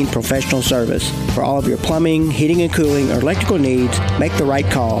clean professional service. For all of your plumbing, heating and cooling, or electrical needs, make the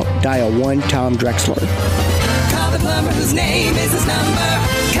right call. Dial 1 Tom Drexler. Call the plumber whose name is his number.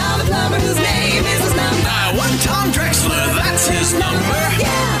 Call the plumber whose name is his number. Dial 1 Tom Drexler, that's his number. Yeah.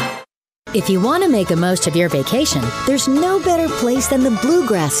 If you want to make the most of your vacation, there's no better place than the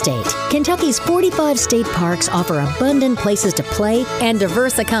Bluegrass State. Kentucky's 45 state parks offer abundant places to play and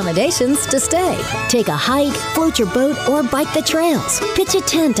diverse accommodations to stay. Take a hike, float your boat, or bike the trails. Pitch a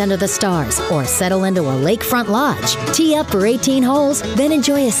tent under the stars or settle into a lakefront lodge. Tee up for 18 holes, then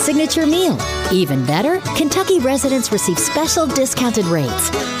enjoy a signature meal. Even better, Kentucky residents receive special discounted rates.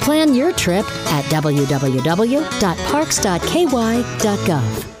 Plan your trip at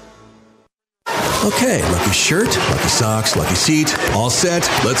www.parks.ky.gov. Okay, lucky shirt, lucky socks, lucky seat, all set.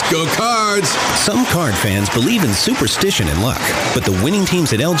 Let's go Cards! Some card fans believe in superstition and luck, but the winning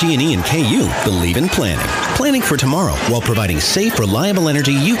teams at LG&E and KU believe in planning. Planning for tomorrow while providing safe, reliable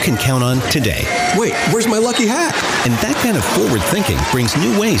energy you can count on today. Wait, where's my lucky hat? And that kind of forward thinking brings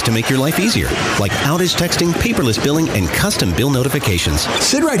new ways to make your life easier, like outage texting, paperless billing, and custom bill notifications.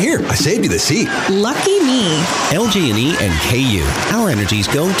 Sit right here. I saved you the seat. Lucky me. LG&E and KU. Our energies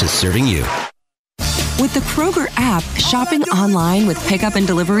go to serving you. With the Kroger app, shopping online with pickup and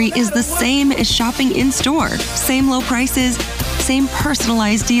delivery is the same as shopping in-store. Same low prices, same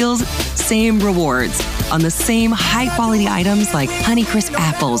personalized deals, same rewards on the same high-quality items like Honeycrisp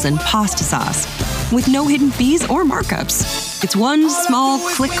apples and pasta sauce, with no hidden fees or markups. It's one small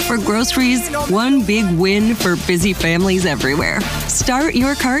click for groceries, one big win for busy families everywhere. Start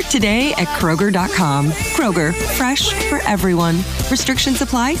your cart today at Kroger.com. Kroger, fresh for everyone. Restrictions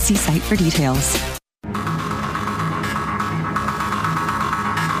apply. See site for details.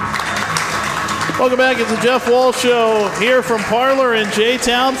 Welcome back. It's the Jeff Walz Show here from Parlor in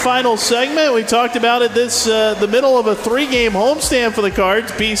J-Town. Final segment. We talked about it the middle of a 3-game homestand for the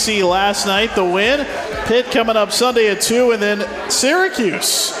Cards. BC last night, the win. Pitt coming up Sunday at 2, and then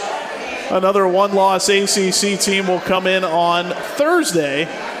Syracuse. Another one-loss ACC team will come in on Thursday.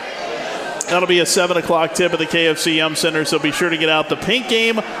 That'll be a 7 o'clock tip at the KFC Yum Center, so be sure to get out. The Pink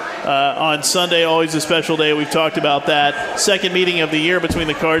game on Sunday, always a special day. We've talked about that. Second meeting of the year between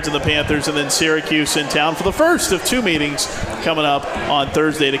the Cards and the Panthers, and then Syracuse in town for the first of 2 meetings coming up on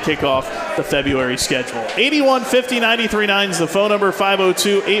Thursday to kick off the February schedule. 8150-939 is the phone number,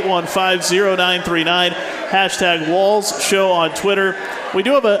 502-815-0939. Hashtag Walz Show on Twitter. We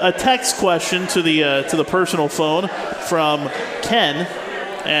do have a text question to the personal phone from Ken.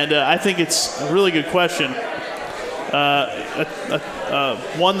 And I think it's a really good question.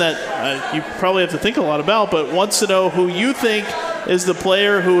 One that you probably have to think a lot about, but wants to know who you think is the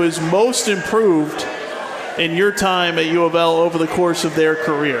player who is most improved in your time at U of L over the course of their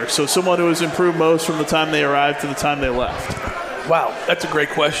career. So someone who has improved most from the time they arrived to the time they left. Wow, that's a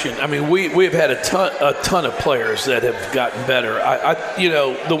great question. I mean, we've had a ton of players that have gotten better.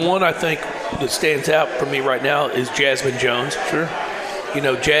 The one I think that stands out for me right now is Jasmine Jones. Sure. You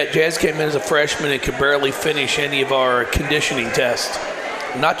know, Jazz came in as a freshman and could barely finish any of our conditioning tests.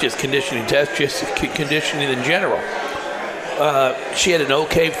 Not just conditioning tests, just conditioning in general. She had an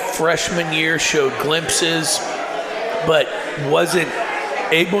okay freshman year, showed glimpses, but wasn't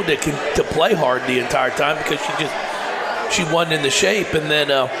able to play hard the entire time because she wasn't in the shape. And then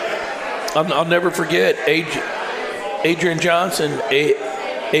I'll never forget Adrian Johnson.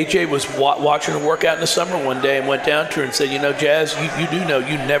 AJ was watching her work out in the summer one day and went down to her and said, you know, Jazz, you do know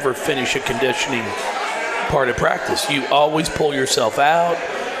you never finish a conditioning part of practice. You always pull yourself out.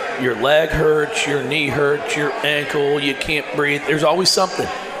 Your leg hurts, your knee hurts, your ankle, you can't breathe. There's always something.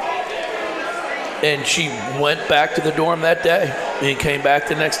 And she went back to the dorm that day and came back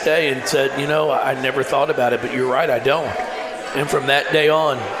the next day and said, you know, I never thought about it, but you're right, I don't. And from that day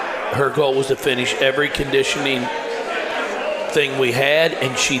on, her goal was to finish every conditioning thing we had,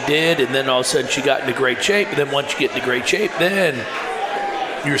 and she did. And then all of a sudden she got into great shape. And then once you get into great shape, then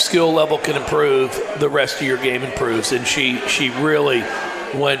your skill level can improve, the rest of your game improves. And she really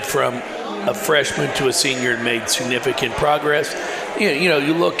went from a freshman to a senior and made significant progress. You know,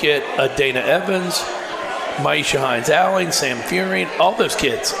 you look at Dana Evans, Maisha Hines-Alling, Sam Furian, all those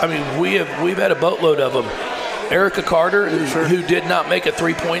kids. I mean, we've had a boatload of them. Erica Carter, who did not make a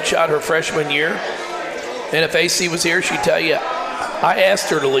three-point shot her freshman year. And if AC was here, she'd tell you, I asked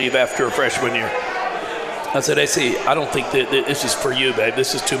her to leave after her freshman year. I said, AC, I don't think that this is for you, babe.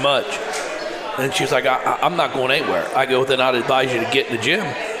 This is too much. And she was like, I'm not going anywhere. I go, then I'd advise you to get in the gym.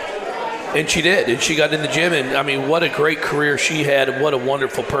 And she did. And she got in the gym. And, I mean, what a great career she had and what a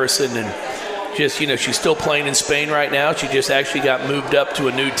wonderful person. And just, you know, she's still playing in Spain right now. She just actually got moved up to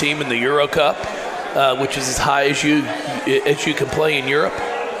a new team in the Euro Cup, which is as high as you can play in Europe.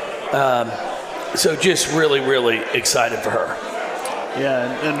 So just really, really excited for her.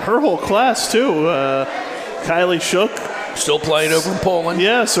 Yeah, and her whole class, too. Kylie Shook. Still playing over in Poland.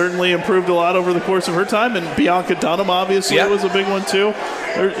 Yeah, certainly improved a lot over the course of her time. And Bianca Dunham, obviously, was a big one, too.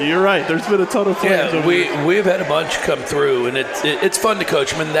 You're right. There's been a ton of players. Yeah, we've had a bunch come through, and it's fun to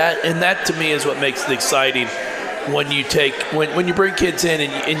coach them. And that, to me, is what makes it exciting when you when you bring kids in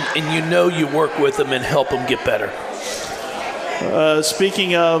and you know you work with them and help them get better.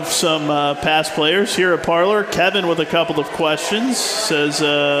 Speaking of some past players here at Parlor, Kevin with a couple of questions says,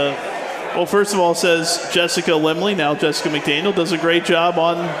 well, first of all, says Jessica Limley, now Jessica McDaniel, does a great job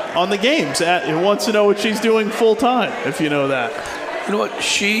on the games. He wants to know what she's doing full time, if you know that. You know what?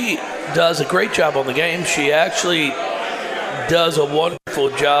 She does a great job on the game. She actually does a wonderful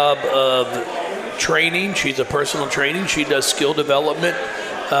job of training. She's a personal training. She does skill development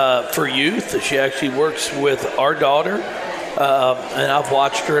for youth. She actually works with our daughter. And I've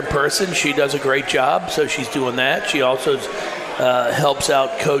watched her in person. She does a great job, so she's doing that. She also helps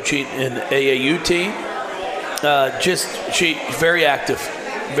out coaching an AAU team. She's very active,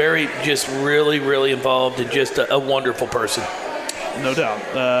 just really, really involved, and just a wonderful person. No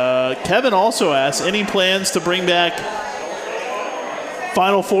doubt. Kevin also asks, any plans to bring back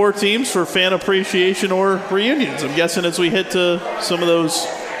Final Four teams for fan appreciation or reunions? I'm guessing as we hit to some of those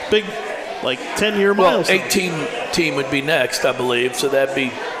big, 10-year milestones. 18 team would be next, I believe, so that'd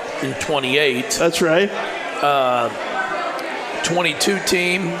be in 28. That's right. 22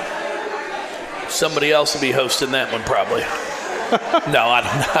 team, somebody else will be hosting that one probably. No, I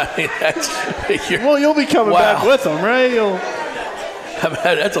don't know. Well, you'll be coming back with them, right?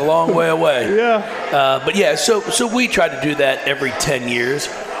 That's a long way away. Yeah. But yeah, so we try to do that every 10 years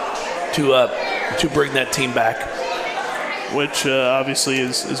to bring that team back. Which obviously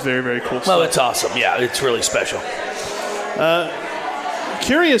is very, very cool stuff. Well, it's awesome. Yeah, it's really special.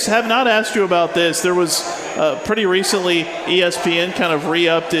 Curious, have not asked you about this. There was pretty recently ESPN kind of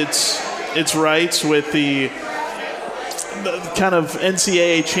re-upped its rights with the kind of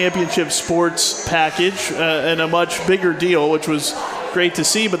NCAA championship sports package and a much bigger deal, which was great to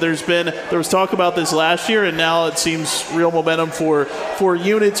see. But there was talk about this last year, and now it seems real momentum for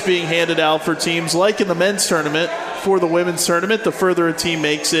units being handed out for teams like in the men's tournament. For the women's tournament, the further a team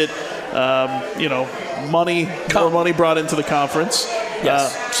makes it, more money brought into the conference.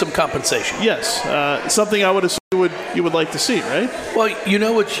 Yes, some compensation. Yes, something I would assume you would like to see, right? Well, you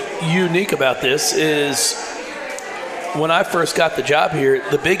know what's unique about this is when I first got the job here,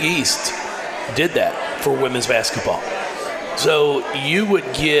 the Big East did that for women's basketball. So you would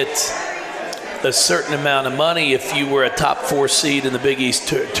get a certain amount of money if you were a top 4 seed in the Big East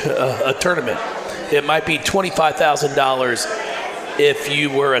tournament. It might be $25,000 if you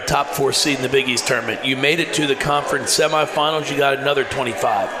were a top 4 seed in the Big East tournament. You made it to the conference semifinals, you got another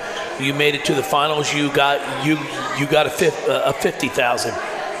 $25,000. You made it to the finals, you got a $50,000.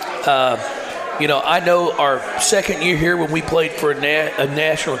 I know our second year here when we played for a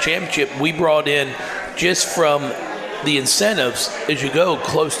national championship, we brought in just from the incentives as you go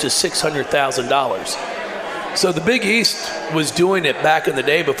close to $600,000. So the Big East was doing it back in the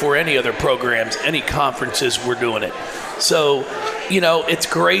day before any other programs, any conferences were doing it. So, it's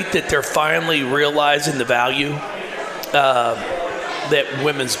great that they're finally realizing the value that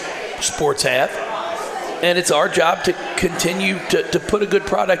women's sports have. And it's our job to continue to put a good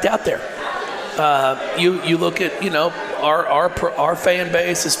product out there. You look at, our fan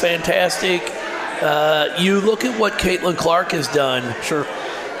base is fantastic. You look at what Caitlin Clark has done. Sure.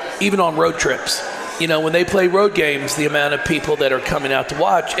 Even on road trips. When they play road games, the amount of people that are coming out to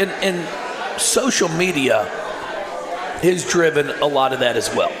watch. And social media has driven a lot of that as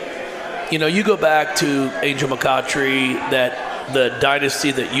well. You go back to Angel McCoughtry, the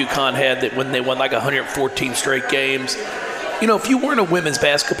dynasty that UConn had that when they won 114 straight games. If you weren't a women's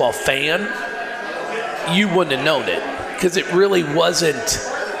basketball fan, you wouldn't have known it because it really wasn't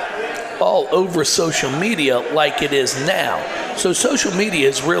all over social media like it is now. So social media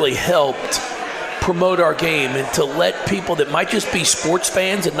has really helped promote our game and to let people that might just be sports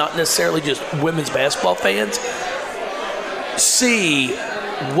fans and not necessarily just women's basketball fans see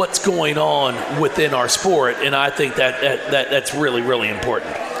what's going on within our sport, and I think that's really, really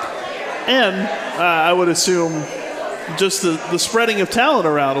important. And I would assume just the spreading of talent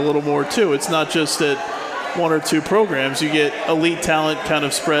around a little more, too. It's not just at one or two programs. You get elite talent kind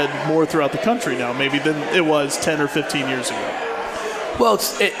of spread more throughout the country now, maybe than it was 10 or 15 years ago. Well,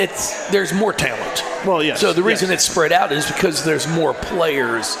 there's more talent. Well, yes. So the reason it's spread out is because there's more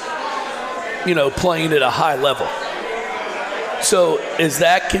players, playing at a high level. So as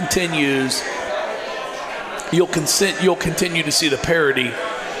that continues, you'll continue to see the parity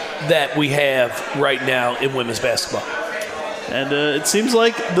that we have right now in women's basketball. And it seems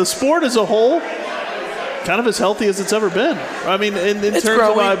like the sport as a whole kind of as healthy as it's ever been. I mean, in terms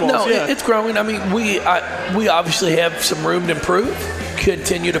of eyeballs. No, it's growing. I mean, we obviously have some room to improve,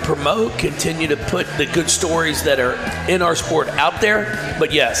 continue to promote, continue to put the good stories that are in our sport out there.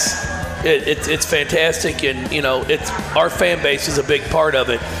 But yes, it's fantastic, and it's our fan base is a big part of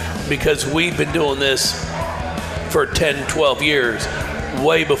it because we've been doing this for 10, 12 years,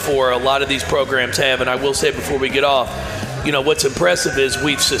 way before a lot of these programs have. And I will say before we get off, what's impressive is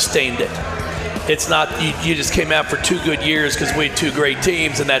we've sustained it. It's not you just came out for 2 good years because we had 2 great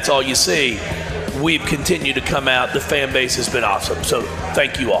teams and that's all you see. We've continued to come out. The fan base has been awesome. So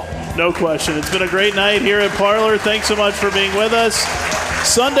thank you all. No question. It's been a great night here at Parlor. Thanks so much for being with us.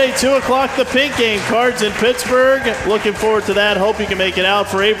 Sunday, 2 o'clock, the Pink Game, Cards in Pittsburgh. Looking forward to that. Hope you can make it out.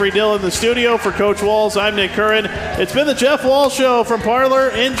 For Avery Dill in the studio, for Coach Walz, I'm Nick Curran. It's been the Jeff Walz Show from Parlor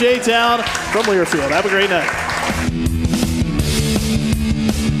in J-Town from Learfield. Have a great night.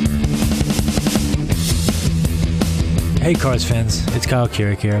 Hey Cards fans, it's Kyle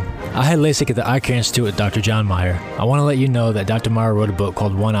Keurig here. I had LASIK at the Eye Care Institute with Dr. John Meyer. I want to let you know that Dr. Meyer wrote a book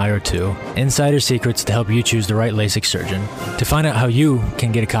called One Eye or Two, Insider Secrets to help you choose the right LASIK surgeon. To find out how you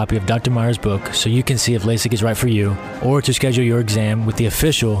can get a copy of Dr. Meyer's book so you can see if LASIK is right for you, or to schedule your exam with the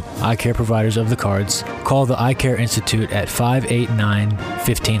official eye care providers of the Cards, call the Eye Care Institute at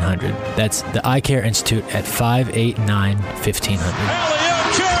 589-1500. That's the Eye Care Institute at 589-1500.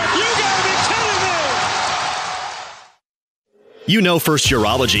 You know First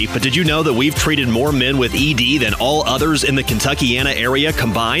Urology, but did you know that we've treated more men with ED than all others in the Kentuckiana area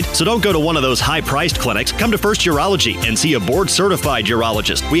combined? So don't go to one of those high-priced clinics. Come to First Urology and see a board-certified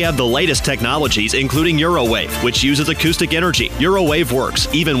urologist. We have the latest technologies, including Eurowave, which uses acoustic energy. Eurowave works,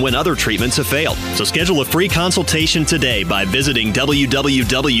 even when other treatments have failed. So schedule a free consultation today by visiting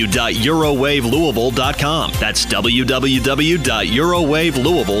www.eurowavelouisville.com. That's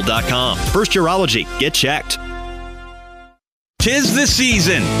www.eurowavelouisville.com. First Urology. Get checked. 'Tis the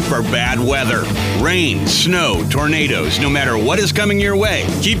season for bad weather. Rain, snow, tornadoes, no matter what is coming your way,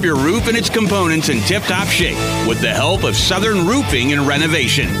 keep your roof and its components in tip-top shape with the help of Southern Roofing and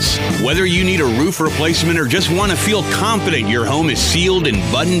Renovations. Whether you need a roof replacement or just want to feel confident your home is sealed and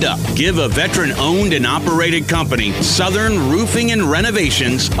buttoned up, give a veteran-owned and operated company, Southern Roofing and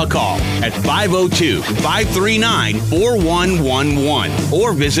Renovations, a call at 502-539-4111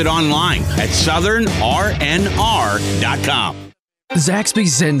 or visit online at southernnr.com.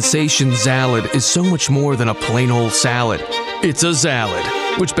 Zaxby's Sensation Salad is so much more than a plain old salad. It's a salad,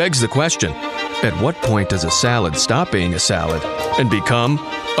 which begs the question, at what point does a salad stop being a salad and become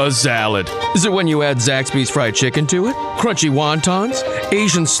a salad? Is it when you add Zaxby's fried chicken to it? Crunchy wontons?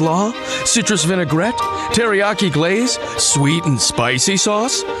 Asian slaw? Citrus vinaigrette? Teriyaki glaze? Sweet and spicy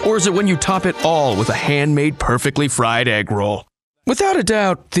sauce? Or is it when you top it all with a handmade perfectly fried egg roll? Without a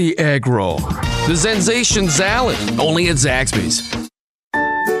doubt, the egg roll. The Sensation Salad, only at Zaxby's.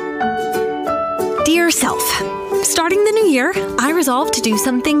 Dear self, starting the new year, I resolved to do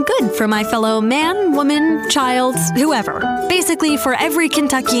something good for my fellow man, woman, child, whoever. Basically, for every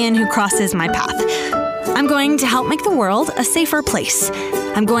Kentuckian who crosses my path. I'm going to help make the world a safer place.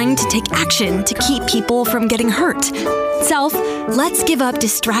 I'm going to take action to keep people from getting hurt. Self, let's give up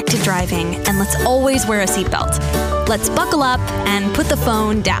distracted driving and let's always wear a seatbelt. Let's buckle up and put the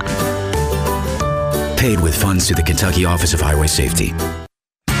phone down. Paid with funds through the Kentucky Office of Highway Safety.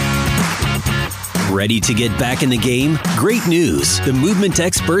 Ready to get back in the game? Great news! The movement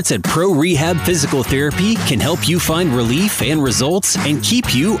experts at Pro Rehab Physical Therapy can help you find relief and results and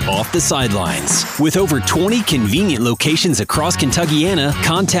keep you off the sidelines. With over 20 convenient locations across Kentuckiana,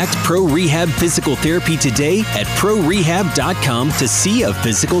 contact Pro Rehab Physical Therapy today at prorehab.com to see a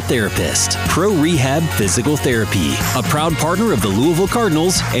physical therapist. Pro Rehab Physical Therapy, a proud partner of the Louisville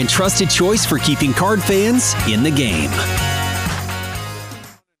Cardinals and trusted choice for keeping Card fans in the game.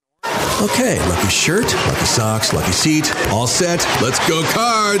 Okay, lucky shirt, lucky socks, lucky seat. All set. Let's go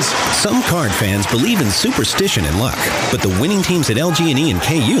Cards. Some card fans believe in superstition and luck, but the winning teams at LG&E and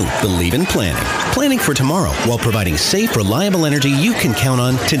KU believe in planning. Planning for tomorrow while providing safe, reliable energy you can count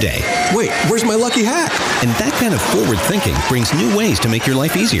on today. Wait, where's my lucky hat? And that kind of forward thinking brings new ways to make your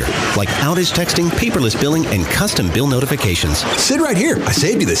life easier, like outage texting, paperless billing, and custom bill notifications. Sit right here. I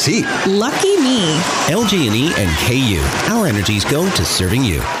saved you the seat. Lucky me. LG&E and KU. Our energies go to serving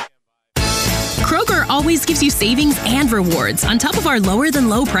you. Kroger always gives you savings and rewards on top of our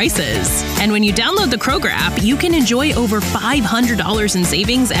lower-than-low prices. And when you download the Kroger app, you can enjoy over $500 in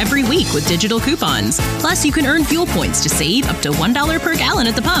savings every week with digital coupons. Plus, you can earn fuel points to save up to $1 per gallon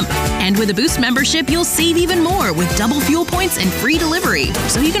at the pump. And with a Boost membership, you'll save even more with double fuel points and free delivery.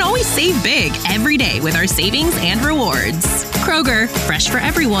 So you can always save big every day with our savings and rewards. Kroger, fresh for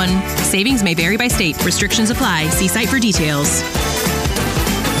everyone. Savings may vary by state. Restrictions apply. See site for details.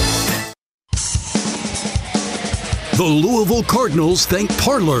 The Louisville Cardinals thank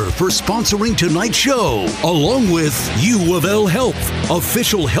Parlor for sponsoring tonight's show, along with U of L Health,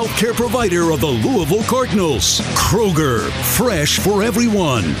 official healthcare provider of the Louisville Cardinals, Kroger, fresh for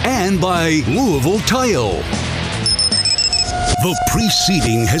everyone, and by Louisville Tile. The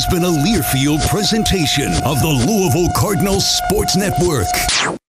preceding has been a Learfield presentation of the Louisville Cardinals Sports Network.